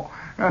 I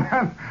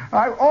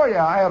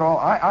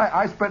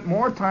spent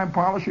more time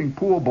polishing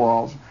pool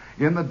balls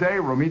in the day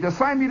room. He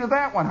assigned me to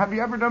that one. Have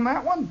you ever done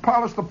that one?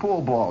 Polish the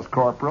pool balls,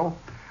 Corporal.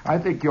 I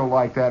think you'll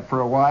like that for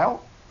a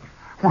while.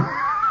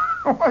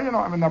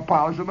 I'm in there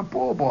polishing the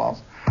pool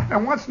balls.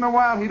 And once in a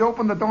while, he'd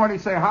open the door and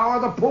he'd say, how are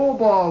the pool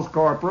balls,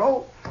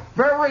 Corporal?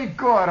 Very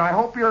good. I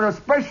hope you're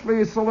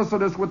especially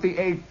solicitous with the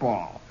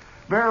 8-ball.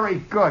 Very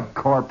good,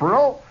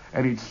 Corporal.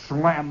 And he'd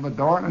slam the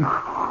door and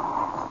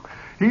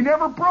he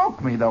never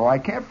broke me, though. I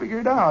can't figure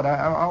it out.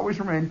 I always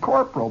remained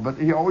Corporal, but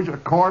he always,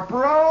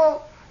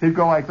 Corporal? He'd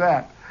go like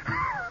that.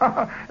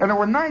 And there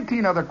were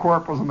 19 other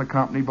corporals in the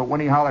company, but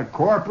when he hollered,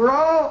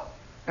 Corporal,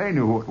 they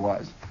knew who it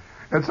was.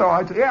 And so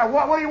I said,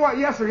 what do you want?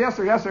 Yes, sir, yes,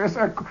 sir, yes, sir, yes,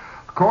 sir.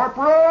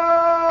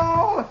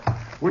 Corporal,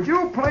 would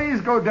you please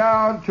go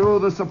down to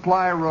the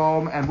supply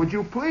room, and would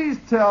you please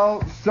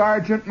tell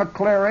Sergeant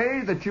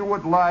McClary that you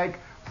would like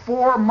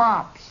 4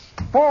 mops.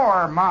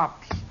 4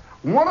 mops.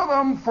 One of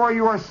them for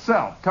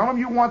yourself. Tell him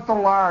you want the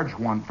large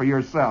one for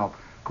yourself.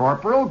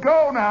 Corporal,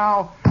 go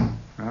now.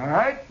 All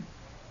right?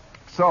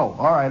 So,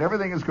 all right,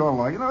 everything is going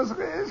along.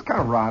 It's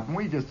kind of rotten.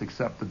 We just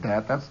accepted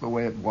that. That's the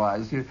way it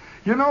was.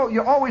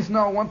 You always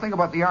know one thing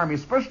about the Army,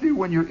 especially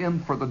when you're in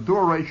for the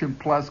duration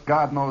plus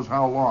God knows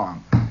how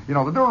long.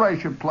 The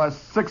duration plus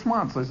 6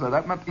 months, they said.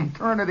 That meant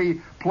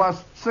eternity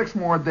plus 6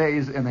 more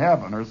days in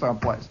heaven or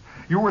someplace.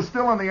 You were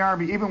still in the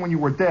Army even when you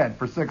were dead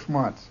for 6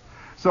 months.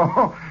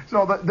 So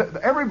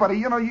everybody,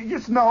 you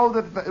just know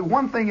that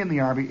one thing in the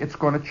Army, it's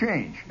going to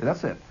change.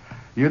 That's it.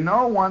 You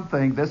know one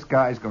thing, this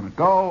guy's going to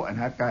go, and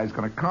that guy's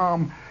going to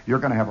come. You're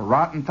going to have a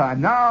rotten time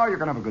now. You're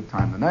going to have a good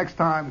time the next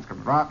time. It's going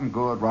to be rotten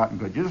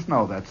good. You just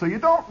know that. So you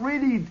don't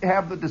really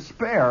have the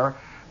despair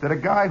that a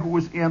guy who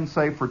was in,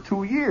 say, for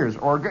 2 years,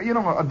 or,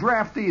 a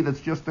draftee that's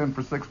just in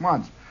for 6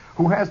 months,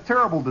 who has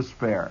terrible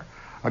despair.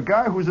 A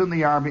guy who's in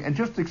the Army and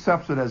just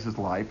accepts it as his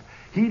life,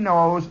 he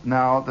knows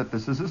now that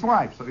this is his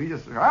life. So he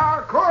just,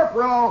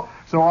 Corporal!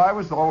 So I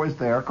was always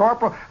there.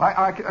 Corporal,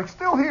 I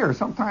still hear,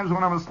 sometimes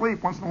when I'm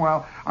asleep, once in a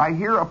while, I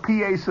hear a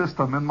PA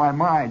system in my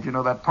mind,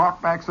 that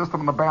talkback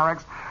system in the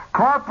barracks.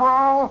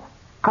 Corporal,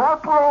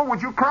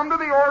 would you come to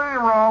the orderly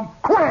room?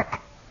 Quick!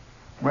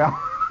 Well,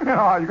 you're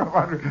going to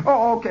wonder,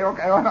 okay,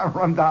 I'll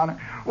run down there.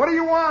 What do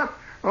you want?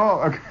 Oh,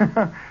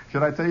 okay.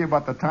 Should I tell you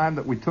about the time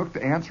that we took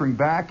to answering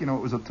back? It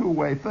was a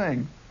 2-way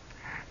thing.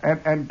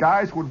 And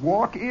guys would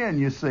walk in,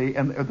 you see,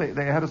 and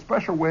they had a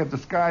special way of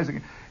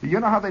disguising.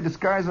 You know how they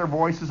disguise their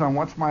voices on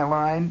What's My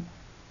Line?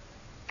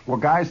 Well,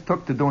 guys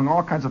took to doing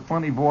all kinds of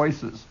funny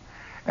voices.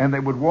 And they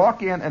would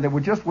walk in, and they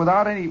would just,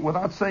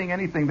 without saying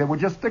anything, they would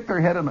just stick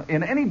their head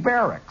in any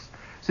barracks.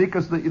 See,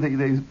 because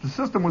the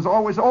system was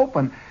always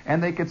open,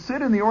 and they could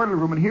sit in the orderly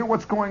room and hear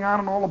what's going on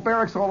in all the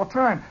barracks all the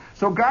time.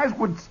 So guys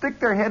would stick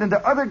their head into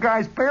other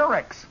guys'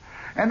 barracks.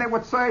 And they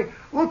would say,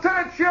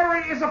 Lieutenant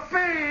Cherry is a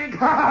fig!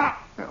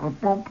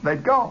 Boom,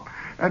 they'd go.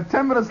 And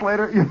 10 minutes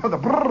later, the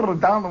brrr,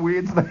 down the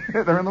weeds,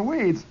 they're in the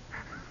weeds.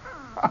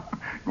 You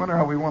wonder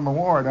how we won the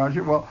war, don't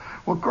you? Well,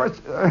 of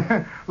course,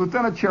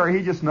 Lieutenant Cherry,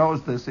 he just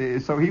knows this.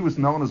 So he was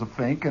known as a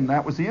fink, and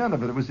that was the end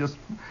of it. It was just,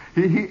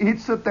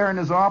 he'd sit there in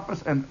his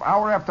office, and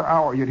hour after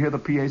hour, you'd hear the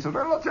PA say,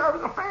 Lieutenant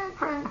Cherry's a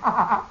fink.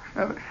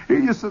 And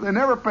he just said, they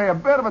never pay a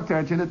bit of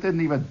attention. It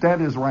didn't even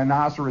dent his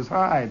rhinoceros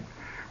hide.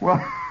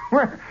 Well,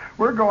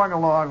 we're going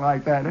along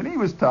like that, and he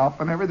was tough,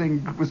 and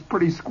everything was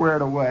pretty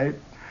squared away.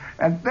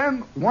 And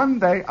then one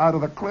day, out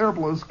of the clear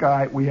blue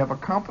sky, we have a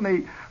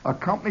company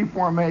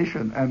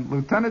formation, and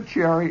Lieutenant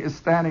Cherry is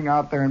standing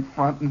out there in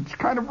front, and it's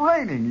kind of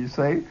raining, you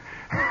see.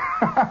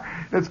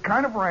 It's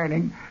kind of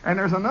raining, and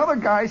there's another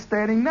guy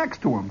standing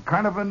next to him,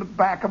 kind of in the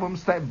back of him,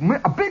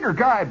 a bigger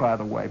guy, by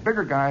the way,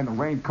 bigger guy in the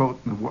raincoat,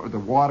 and the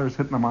water's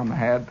hitting him on the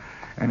head,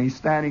 and he's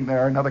standing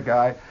there, another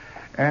guy,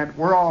 and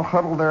we're all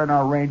huddled there in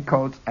our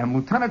raincoats, and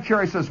Lieutenant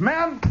Cherry says,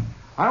 "Men,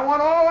 I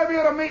want all of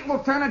you to meet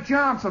Lieutenant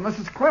Johnson. This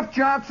is Cliff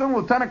Johnson,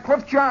 Lieutenant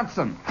Cliff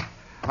Johnson.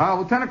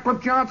 Lieutenant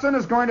Cliff Johnson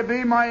is going to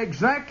be my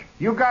exec.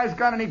 You guys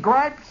got any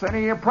gripes,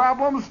 any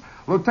problems?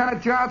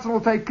 Lieutenant Johnson will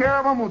take care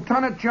of them.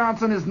 Lieutenant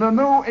Johnson is the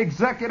new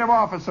executive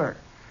officer.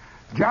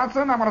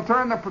 Johnson, I'm going to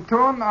turn the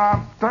platoon,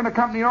 turn the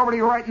company over to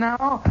you right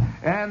now.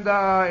 And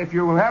if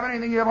you have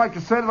anything you'd like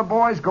to say to the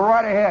boys, go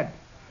right ahead."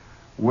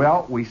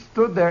 Well, we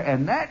stood there,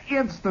 and that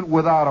instant,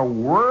 without a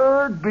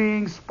word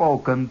being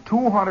spoken,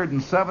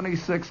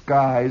 276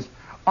 guys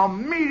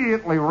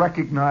immediately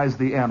recognized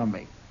the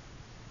enemy.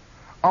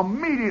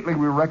 Immediately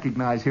we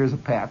recognized, here's a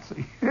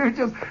patsy. And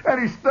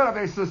he stood up,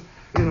 he says,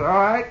 "All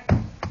right,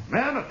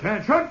 men,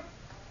 attention."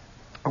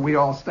 And we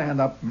all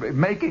stand up,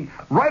 making,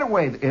 right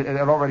away, it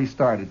already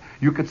started.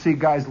 You could see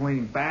guys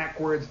leaning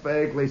backwards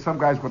vaguely, some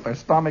guys with their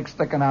stomachs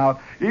sticking out,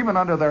 even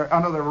under their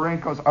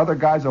raincoats, other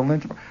guys are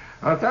lynching.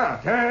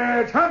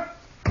 Attention!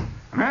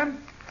 Men,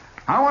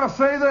 I want to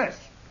say this.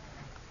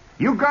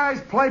 You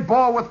guys play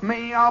ball with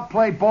me, I'll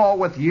play ball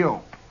with you.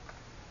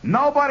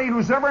 Nobody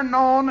who's ever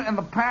known in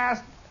the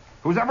past,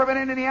 who's ever been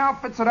in any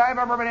outfits that I've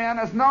ever been in,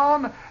 has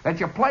known that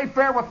you play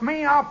fair with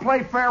me, I'll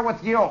play fair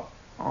with you.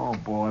 Oh,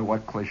 boy,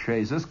 what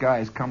cliches. This guy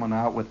is coming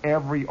out with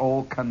every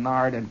old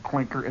canard and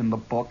clinker in the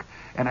book,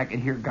 and I can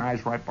hear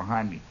guys right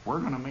behind me. We're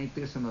going to make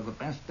this into the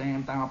best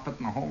damned outfit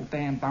in the whole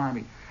damned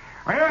army.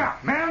 Yeah,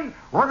 men,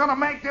 we're going to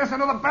make this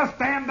into the best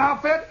damned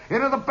outfit,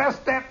 into the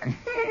best damn...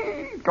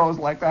 It goes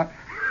like that.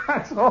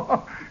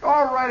 So,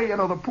 already,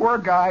 the poor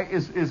guy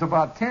is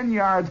about 10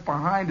 yards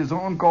behind his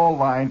own goal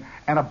line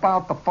and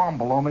about to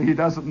fumble, only he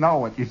doesn't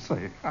know it, you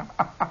see.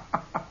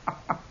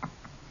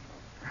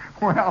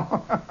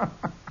 Well...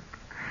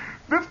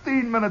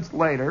 15 minutes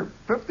later,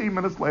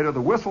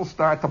 the whistles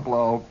start to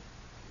blow,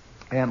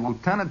 and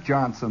Lieutenant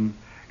Johnson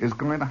is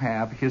going to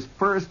have his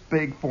first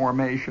big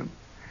formation.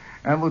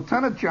 And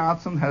Lieutenant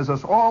Johnson has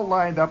us all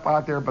lined up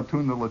out there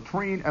between the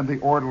latrine and the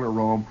orderly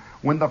room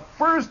when the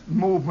first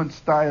movement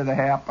started to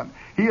happen.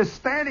 He is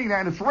standing there,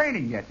 and it's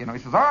raining yet, He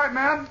says, "All right,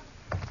 men,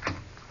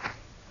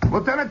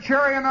 Lieutenant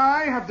Cherry and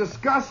I have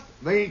discussed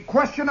the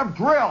question of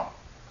drill.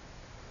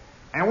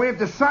 And we have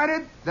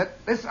decided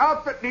that this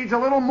outfit needs a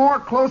little more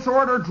close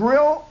order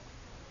drill.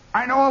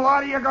 I know a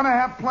lot of you are going to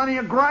have plenty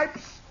of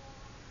gripes."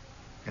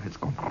 And it's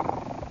going...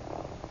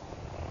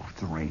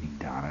 It's raining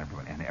down on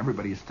everybody. And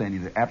everybody is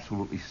standing there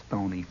absolutely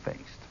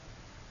stony-faced,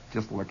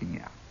 just looking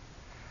at.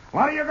 "A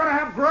lot of you are going to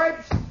have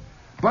gripes,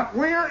 but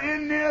we're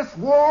in this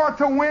war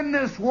to win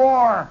this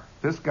war."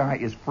 This guy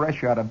is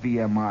fresh out of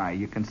VMI.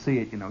 You can see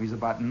it, He's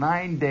about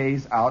 9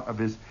 days out of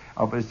his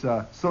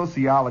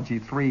Sociology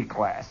 3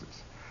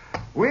 classes.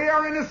 "We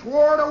are in this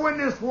war to win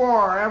this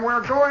war, and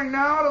we're going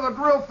now to the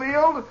drill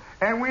field,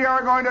 and we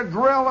are going to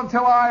drill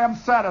until I am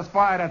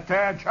satisfied.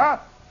 Attention!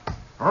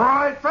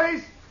 Right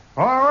face,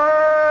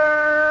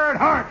 forward,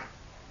 heart!"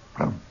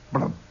 Blum,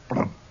 blum,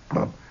 blum,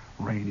 blum.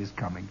 Rain is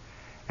coming,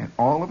 and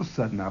all of a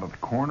sudden, out of the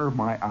corner of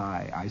my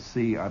eye, I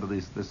see out of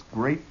this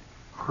great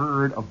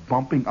herd of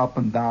bumping up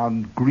and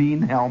down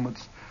green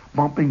helmets,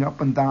 bumping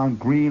up and down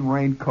green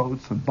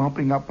raincoats, and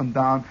bumping up and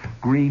down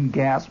green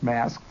gas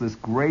masks, this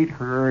great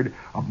herd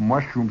of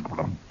mushrooms.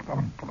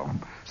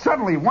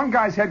 Suddenly, one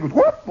guy's head goes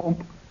whoop,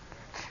 boom,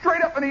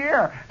 straight up in the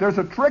air. There's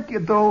a trick you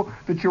do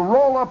that you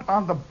roll up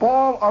on the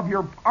ball of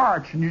your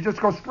arch, and you just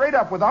go straight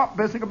up without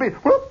missing a beat.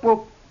 Whoop,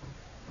 whoop,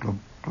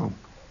 boom, boom.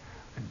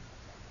 And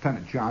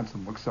Lieutenant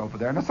Johnson looks over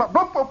there, and it's up,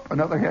 whoop, whoop.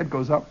 Another head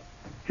goes up.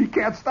 He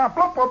can't stop,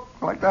 whoop, whoop,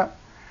 like that.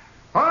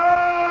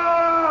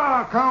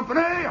 "Ah,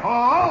 company,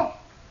 halt!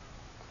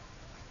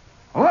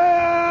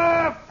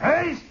 Left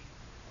haste!"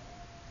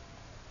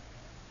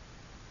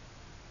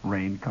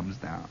 Rain comes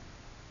down.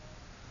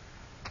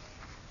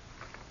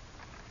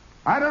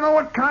 I don't know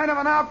what kind of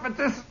an outfit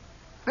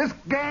this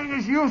gang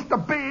is used to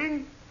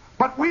being,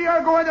 but we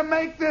are going to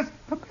make this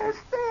the best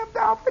damned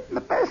outfit in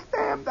the best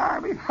damned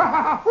army.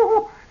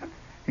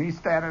 He's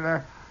standing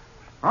there.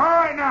 "All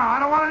right, now, I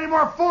don't want any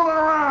more fooling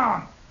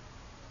around.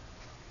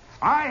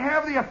 I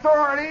have the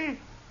authority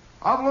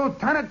of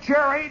Lieutenant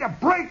Cherry to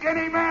break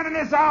any man in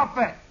this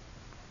outfit.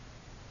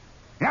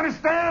 You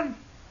understand?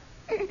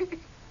 You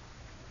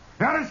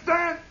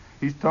understand?"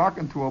 He's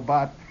talking to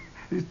about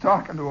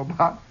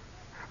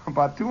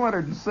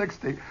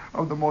 260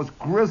 of the most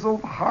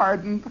grizzled,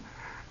 hardened,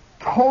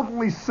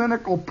 totally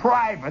cynical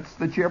privates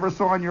that you ever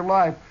saw in your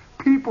life,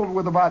 peopled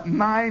with about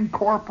 9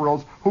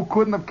 corporals who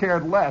couldn't have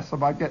cared less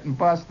about getting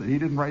busted. He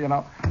didn't,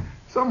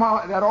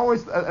 Somehow that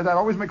always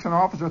makes an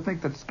officer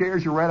think that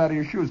scares you right out of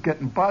your shoes,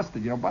 getting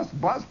busted.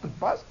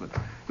 Busted.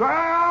 So, all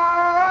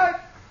right,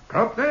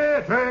 company,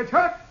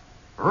 attention,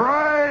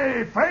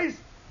 right face,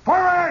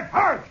 forward,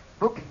 heart.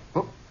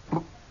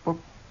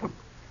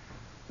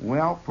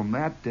 from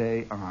that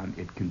day on,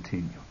 it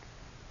continued.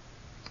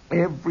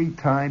 Every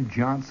time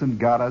Johnson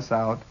got us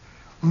out,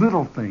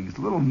 little things,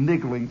 little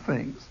niggling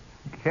things,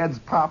 heads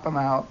popping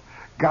out,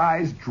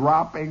 guys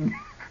dropping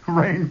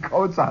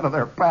raincoats out of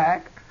their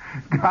pack,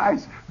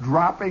 guys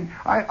dropping.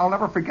 I'll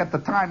never forget the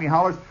time he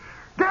hollers,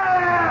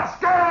 "Gas!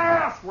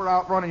 Gas!" We're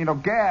out running,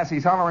 gas.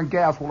 He's hollering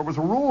gas. Well, there was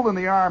a rule in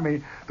the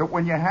Army that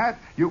when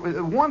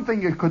one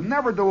thing you could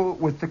never do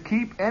was to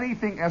keep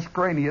anything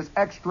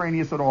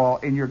extraneous at all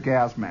in your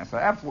gas mask. An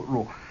absolute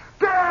rule.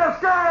 Gas!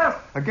 Gas!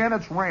 Again,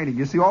 it's raining.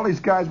 You see all these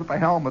guys with the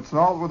helmets and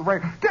all with the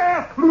rain.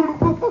 Gas!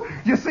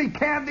 You see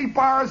candy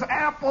bars,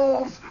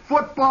 apples,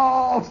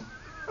 footballs,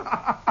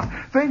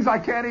 things I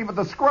can't even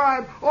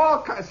describe.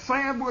 All kinds of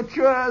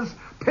sandwiches,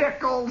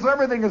 pickles,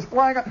 everything is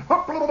flying out.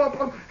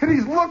 And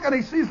he's looking,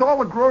 he sees all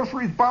the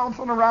groceries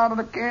bouncing around in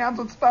the cans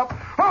and stuff.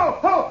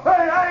 Oh,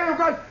 hey, you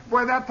guys.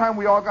 Boy, that time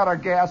we all got our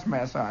gas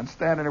masks on,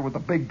 standing there with the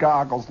big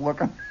goggles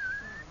looking.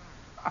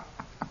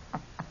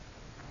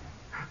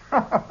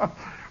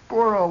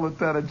 Poor old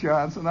Lieutenant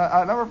Johnson.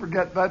 I never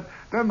forget that.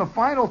 Then the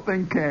final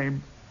thing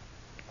came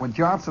when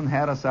Johnson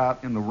had us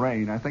out in the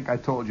rain. I think I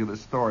told you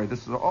this story.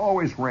 This is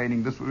always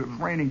raining. It was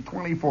raining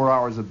 24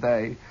 hours a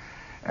day.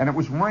 And it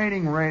was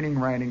raining.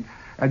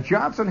 And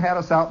Johnson had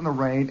us out in the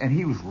rain, and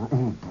he was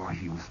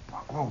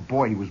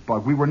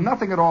bugged. We were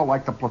nothing at all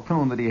like the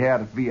platoon that he had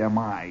at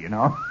VMI,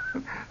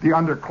 the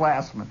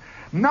underclassmen.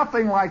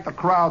 Nothing like the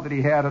crowd that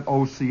he had at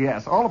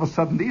OCS. All of a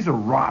sudden, these are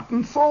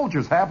rotten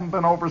soldiers, haven't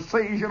been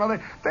overseas.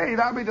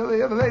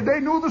 They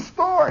knew the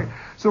story.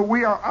 So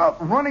we are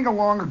out running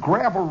along a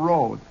gravel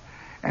road,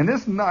 and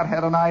this nut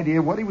had an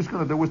idea. What he was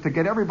going to do was to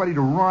get everybody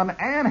to run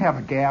and have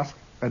a gas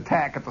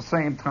attack at the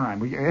same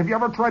time. Have you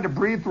ever tried to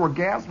breathe through a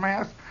gas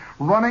mask?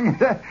 Running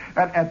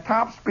at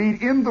top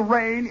speed in the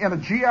rain in a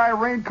GI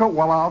raincoat?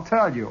 Well, I'll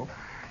tell you.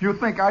 You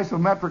think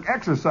isometric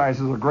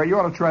exercises are great. You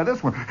ought to try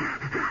this one.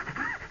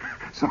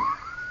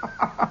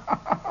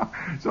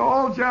 So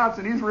old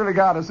Johnson, he's really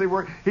got to see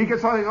where he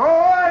gets all these,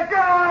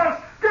 gas!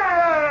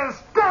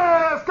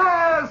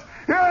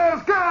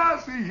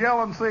 He's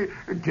yelling,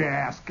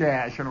 gas,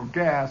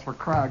 gas for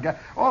crying. Gas.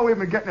 Oh, we've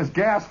been getting this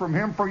gas from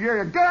him for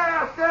years.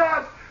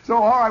 Gas! So,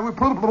 all right, we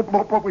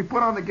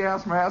put on the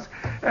gas mask,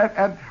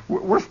 and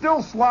we're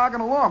still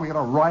slogging along.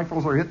 Our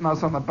rifles are hitting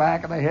us on the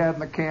back of the head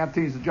and the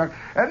canteens and junk.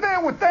 And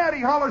then with that, he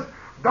hollers,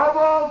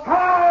 double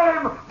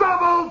time!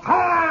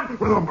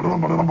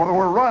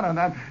 We're running,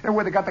 and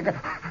we got the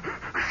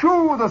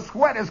shoo, the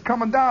sweat is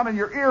coming down, and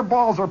your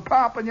earballs are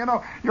popping,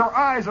 your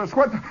eyes are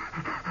sweating.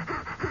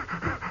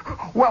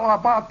 Well,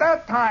 about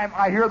that time,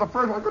 I hear the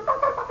first one.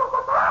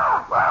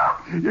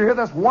 You hear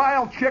this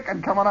wild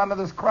chicken coming out of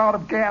this crowd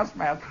of gas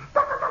masks.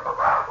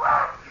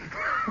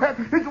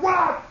 It's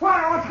what?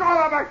 What's going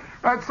on?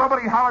 And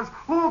somebody hollers,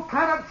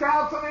 Lieutenant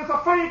Johnson is a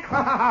freak.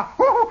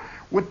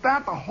 With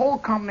that, the whole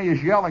company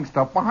is yelling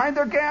stuff behind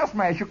their gas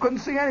mask. You couldn't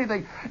see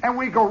anything. And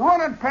we go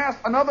running past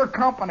another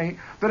company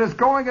that is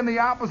going in the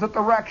opposite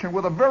direction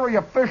with a very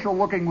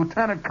official-looking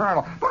lieutenant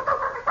colonel.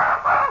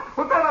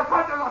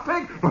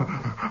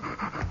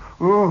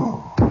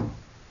 Ooh.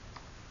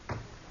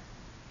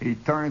 He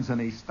turns and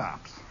he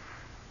stops.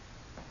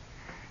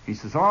 He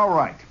says, all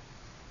right.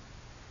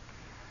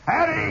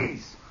 At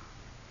ease,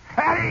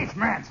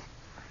 men.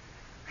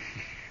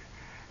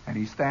 And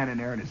he's standing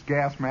there, and his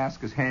gas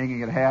mask is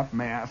hanging at half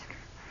mast.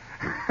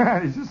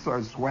 And he just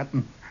starts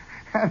sweating.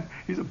 And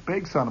he's a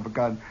big son of a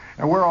gun.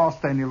 And we're all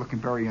standing there looking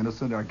very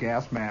innocent, our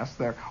gas masks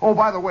there. Oh,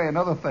 by the way,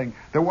 another thing.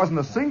 There wasn't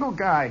a single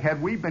guy,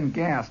 had we been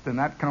gassed in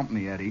that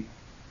company, Eddie,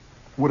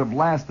 would have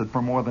lasted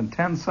for more than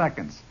 10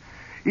 seconds.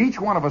 Each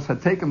one of us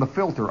had taken the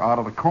filter out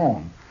of the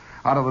cone,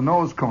 out of the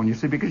nose cone, you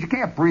see, because you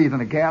can't breathe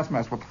in a gas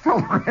mask with the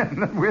filter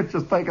in. We had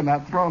just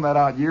thrown that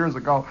out years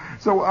ago.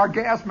 So our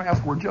gas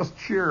masks were just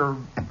sheer,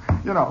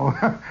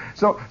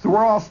 So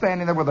we're all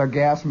standing there with our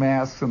gas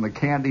masks, and the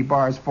candy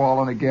bars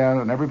falling again,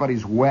 and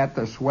everybody's wet.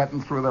 They're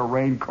sweating through their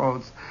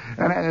raincoats.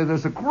 And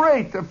there's a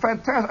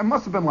fantastic, it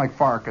must have been like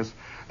Farkus.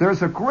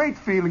 There's a great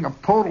feeling of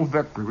total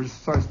victory. We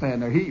just started standing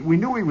there. We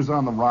knew he was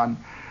on the run,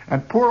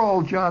 and poor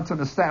old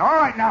Johnson is standing. All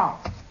right, now.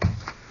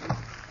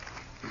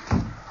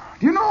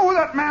 Do you know who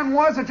that man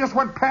was that just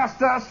went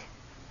past us?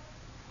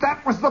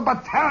 That was the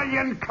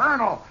battalion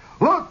colonel,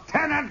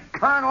 Lieutenant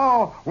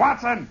Colonel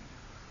Watson.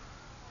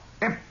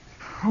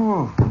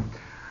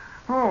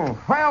 Well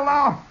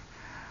now,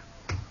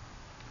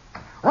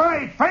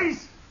 right,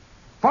 face,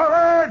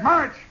 forward,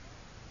 march.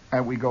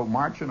 And we go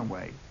marching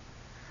away.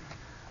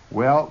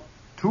 Well,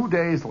 2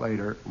 days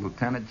later,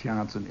 Lieutenant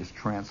Johnson is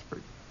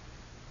transferred.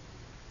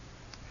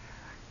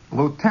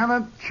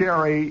 Lieutenant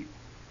Cherry,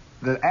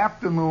 the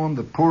afternoon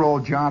that poor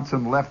old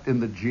Johnson left in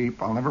the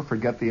Jeep, I'll never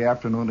forget the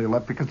afternoon they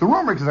left, because the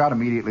rumor gets out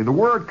immediately. The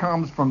word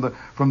comes from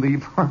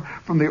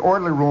the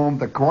orderly room,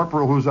 the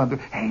corporal who's under.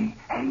 Hey,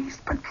 he's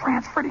been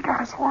transferred. He got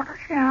his orders.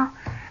 Yeah,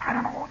 I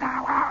don't know now.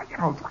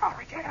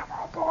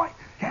 Oh boy,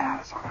 yeah,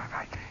 that's all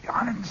right.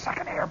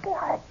 102nd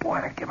Airborne. Oh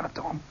boy, they're giving it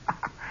to him.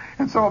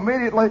 And so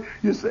immediately,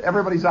 you see,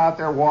 everybody's out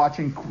there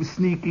watching,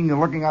 sneaking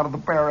and looking out of the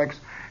barracks.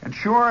 And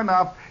sure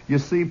enough, you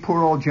see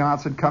poor old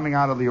Johnson coming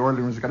out of the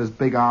orderly room. He's got his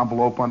big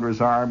envelope under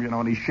his arm,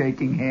 and he's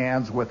shaking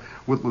hands with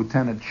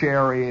Lieutenant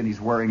Cherry, and he's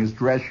wearing his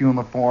dress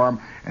uniform.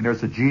 And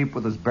there's a Jeep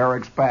with his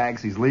barracks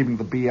bags. He's leaving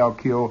the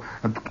BLQ.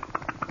 And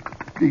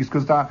he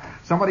goes down.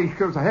 Somebody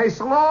goes, "Hey,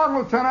 so long,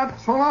 Lieutenant.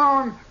 So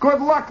long. Good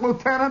luck,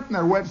 Lieutenant." And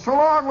they're went, "So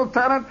long,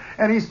 Lieutenant."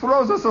 And he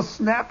throws us a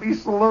snappy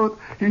salute.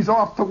 He's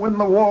off to win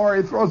the war.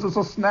 He throws us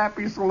a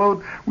snappy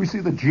salute. We see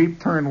the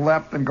Jeep turn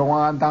left and go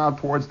on down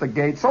towards the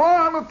gate. "So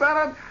long,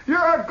 Lieutenant. You're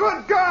a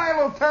good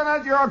guy,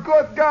 Lieutenant. You're a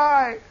good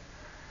guy."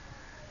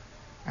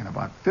 And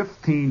about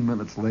 15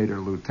 minutes later,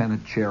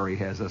 Lieutenant Cherry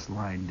has us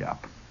lined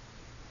up.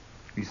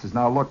 He says,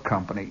 "Now look,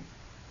 company.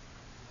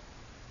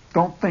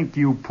 Don't think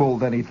you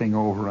pulled anything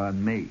over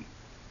on me.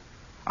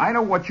 I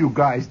know what you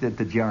guys did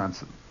to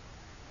Johnson.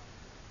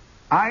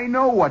 I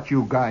know what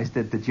you guys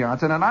did to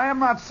Johnson, and I am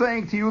not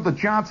saying to you that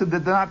Johnson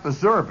did not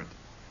deserve it.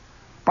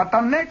 But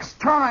the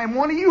next time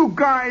one of you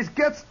guys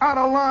gets out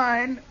of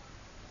line,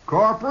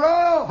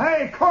 Corporal,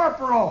 hey,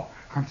 Corporal!"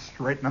 I'm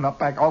straightening up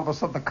back. All of a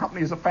sudden, the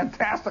company is a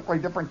fantastically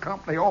different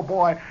company. Oh,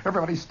 boy,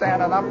 everybody's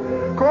standing up.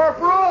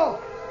 "Corporal!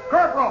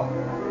 Corporal!"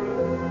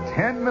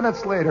 10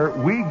 minutes later,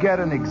 we get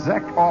an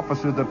exec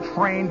officer that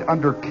trained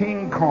under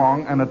King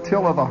Kong and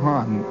Attila the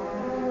Hun.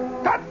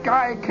 That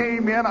guy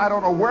came in, I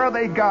don't know where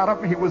they got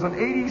him. He was an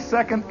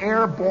 82nd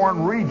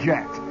Airborne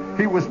reject.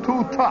 He was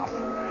too tough.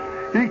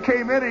 He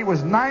came in, he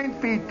was 9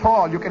 feet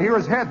tall. You could hear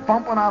his head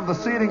bumping on the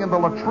seating in the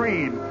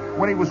latrine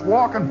when he was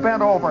walking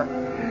bent over.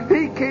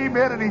 He came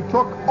in and he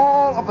took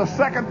all of the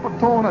 2nd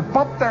platoon and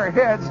bumped their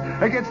heads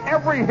against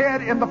every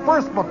head in the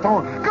 1st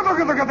platoon.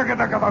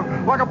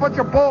 Like a bunch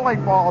of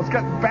bowling balls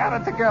getting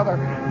batted together.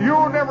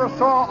 You never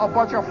saw a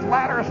bunch of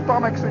flatter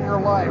stomachs in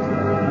your life.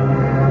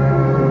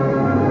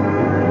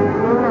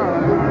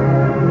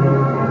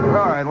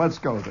 All right, let's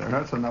go there.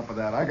 That's enough of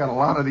that. I got a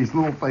lot of these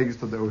little things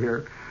to do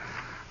here.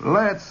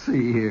 Let's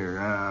see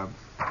here.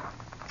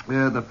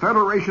 The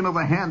Federation of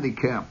the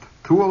Handicapped,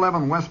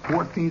 211 West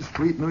 14th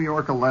Street, New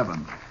York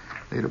 11.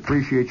 They'd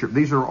appreciate your...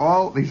 These are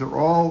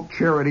all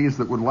charities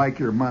that would like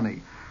your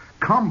money.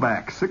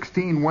 Comeback,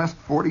 16 West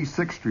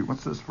 46th Street.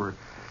 What's this for?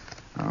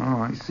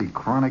 Oh, I see.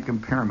 Chronic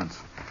impairments.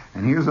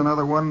 And here's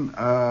another one.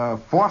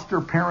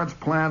 Foster Parents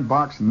Plan,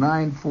 Box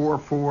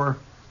 944,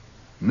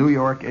 New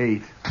York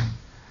 8.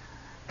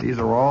 These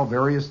are all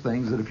various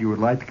things that if you would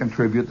like to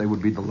contribute, they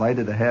would be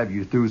delighted to have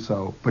you do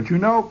so. But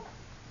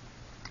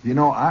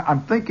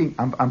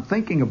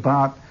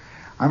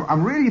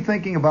I'm really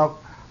thinking about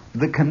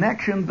the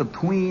connection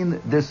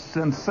between this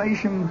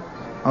sensation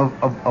of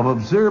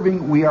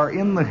observing we are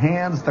in the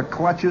hands, the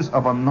clutches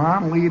of a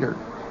non-leader.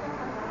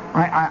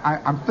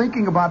 I'm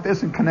thinking about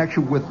this in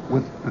connection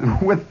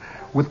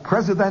with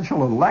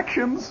presidential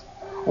elections.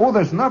 Oh,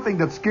 there's nothing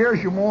that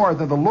scares you more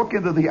than to look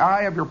into the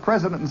eye of your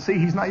president and see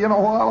he's not, where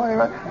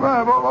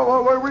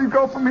do we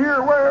go from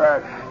here?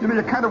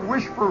 You kind of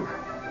wish for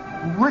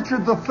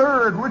Richard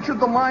III, Richard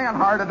the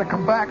Lionhearted to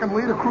come back and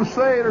lead a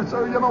crusade or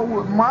so,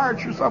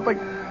 march or something.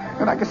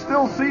 And I can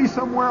still see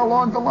somewhere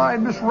along the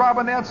line Miss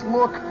Robinette's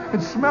look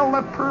and smell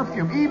that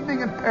perfume,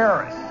 Evening in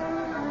Paris,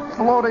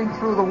 floating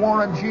through the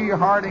Warren G.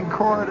 Harding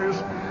corridors.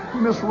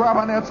 Miss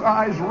Robinette's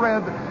eyes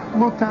read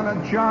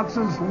Lieutenant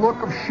Johnson's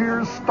look of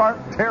sheer stark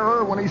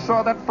terror when he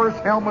saw that first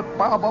helmet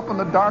bob up in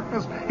the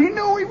darkness. He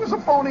knew he was a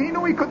phony. He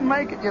knew he couldn't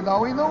make it, He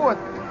knew it.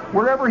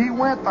 Wherever he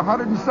went, the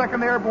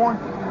 102nd Airborne,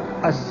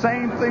 the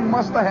same thing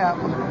must have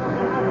happened.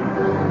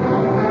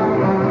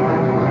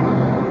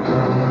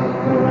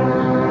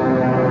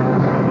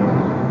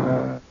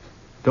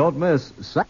 Don't miss